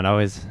always around.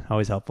 Always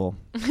helpful.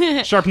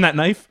 Sharpen that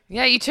knife.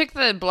 Yeah, you took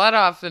the blood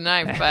off the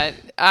knife, but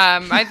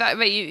I thought,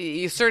 but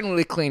you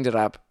certainly cleaned it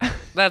up.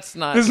 That's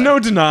not. There's no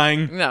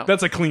denying. No.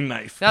 That's a clean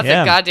knife. That's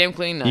Yeah. a goddamn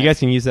clean knife. You guys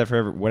can use that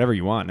for whatever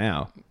you want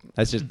now.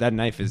 That's just that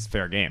knife is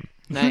fair game.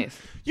 Nice.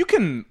 You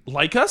can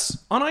like us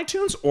on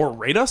iTunes or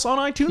rate us on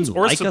iTunes You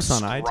or like us on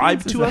subscribe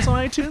iTunes? to us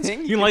on iTunes.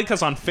 You can like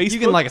us on Facebook. You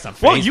can like us on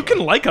Well, Facebook. you can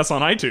like us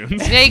on iTunes.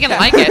 Yeah, you can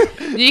like it.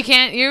 You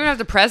can't. You don't have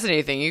to press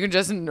anything. You can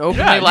just openly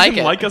Yeah, you like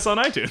can it. like us on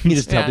iTunes. You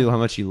just tell Yeah. people how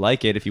much you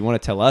like it. If you want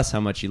to tell us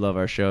how much you love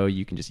our show,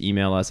 you can just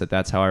email us at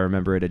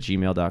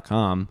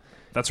that'showirememberit@gmail.com.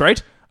 That's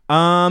right.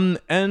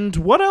 And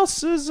what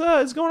else is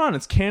going on?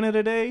 It's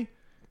Canada Day.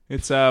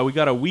 It's we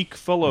got a week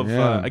full of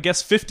Yeah. I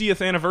guess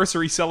 50th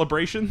anniversary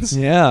celebrations.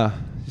 Yeah,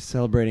 just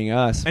celebrating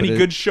us. Any but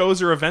good shows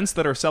or events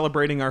that are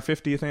celebrating our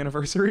 50th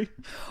anniversary?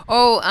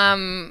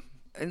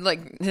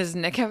 Like, does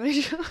Nick have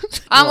any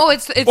shows?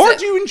 It's Or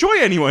do you enjoy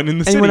anyone in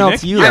the Anyone city,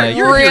 else Nick? you You're- like?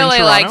 you're here in really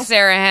Toronto. like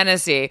Sara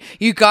Hennessey.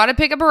 You got to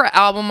pick up her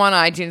album on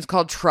iTunes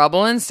called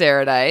Trouble in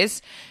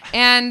Paradise,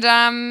 and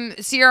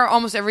see her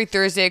almost every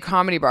Thursday at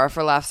Comedy Bar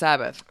for Laugh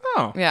Sabbath.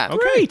 Oh, Yeah. okay.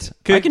 Great.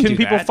 Can, I can do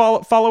people that.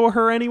 follow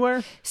her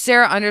anywhere?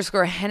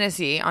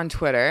 Sarah_Hennessey on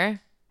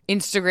Twitter.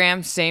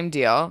 Instagram, same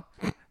deal.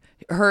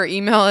 Her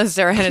email is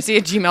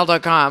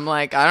sarahhennessey@gmail.com.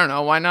 Like, I don't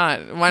know. Why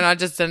not? Why not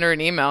just send her an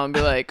email and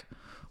be like,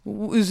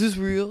 is this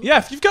real? Yeah,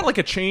 if you've got like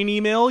a chain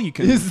email, you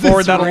can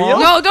forward that real? along.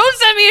 No, don't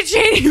send me a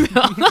chain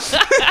email.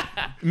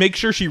 Make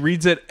sure she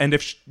reads it, and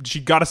if she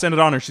got to send it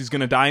on her, she's going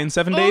to die in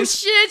 7 Oh, days.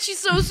 shit. She's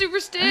so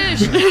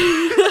superstitious.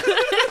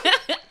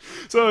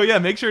 So yeah,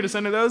 make sure to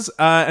send her those.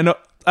 And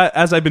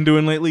as I've been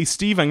doing lately,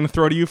 Steve, I'm going to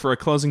throw to you for a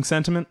closing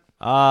sentiment.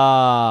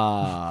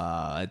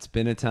 it's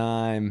been a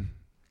time.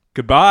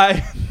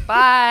 Goodbye.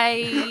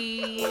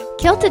 Bye.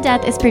 Killed to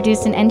Death is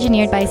produced and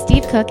engineered by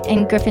Steve Cook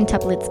and Griffin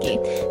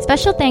Tuplitsky.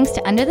 Special thanks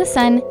to Under the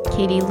Sun,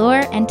 Katie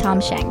Lohr, and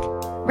Tom Schenk.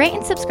 Rate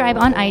and subscribe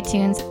on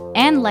iTunes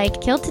and like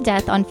Killed to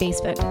Death on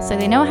Facebook so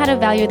they know how to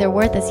value their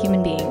worth as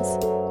human beings.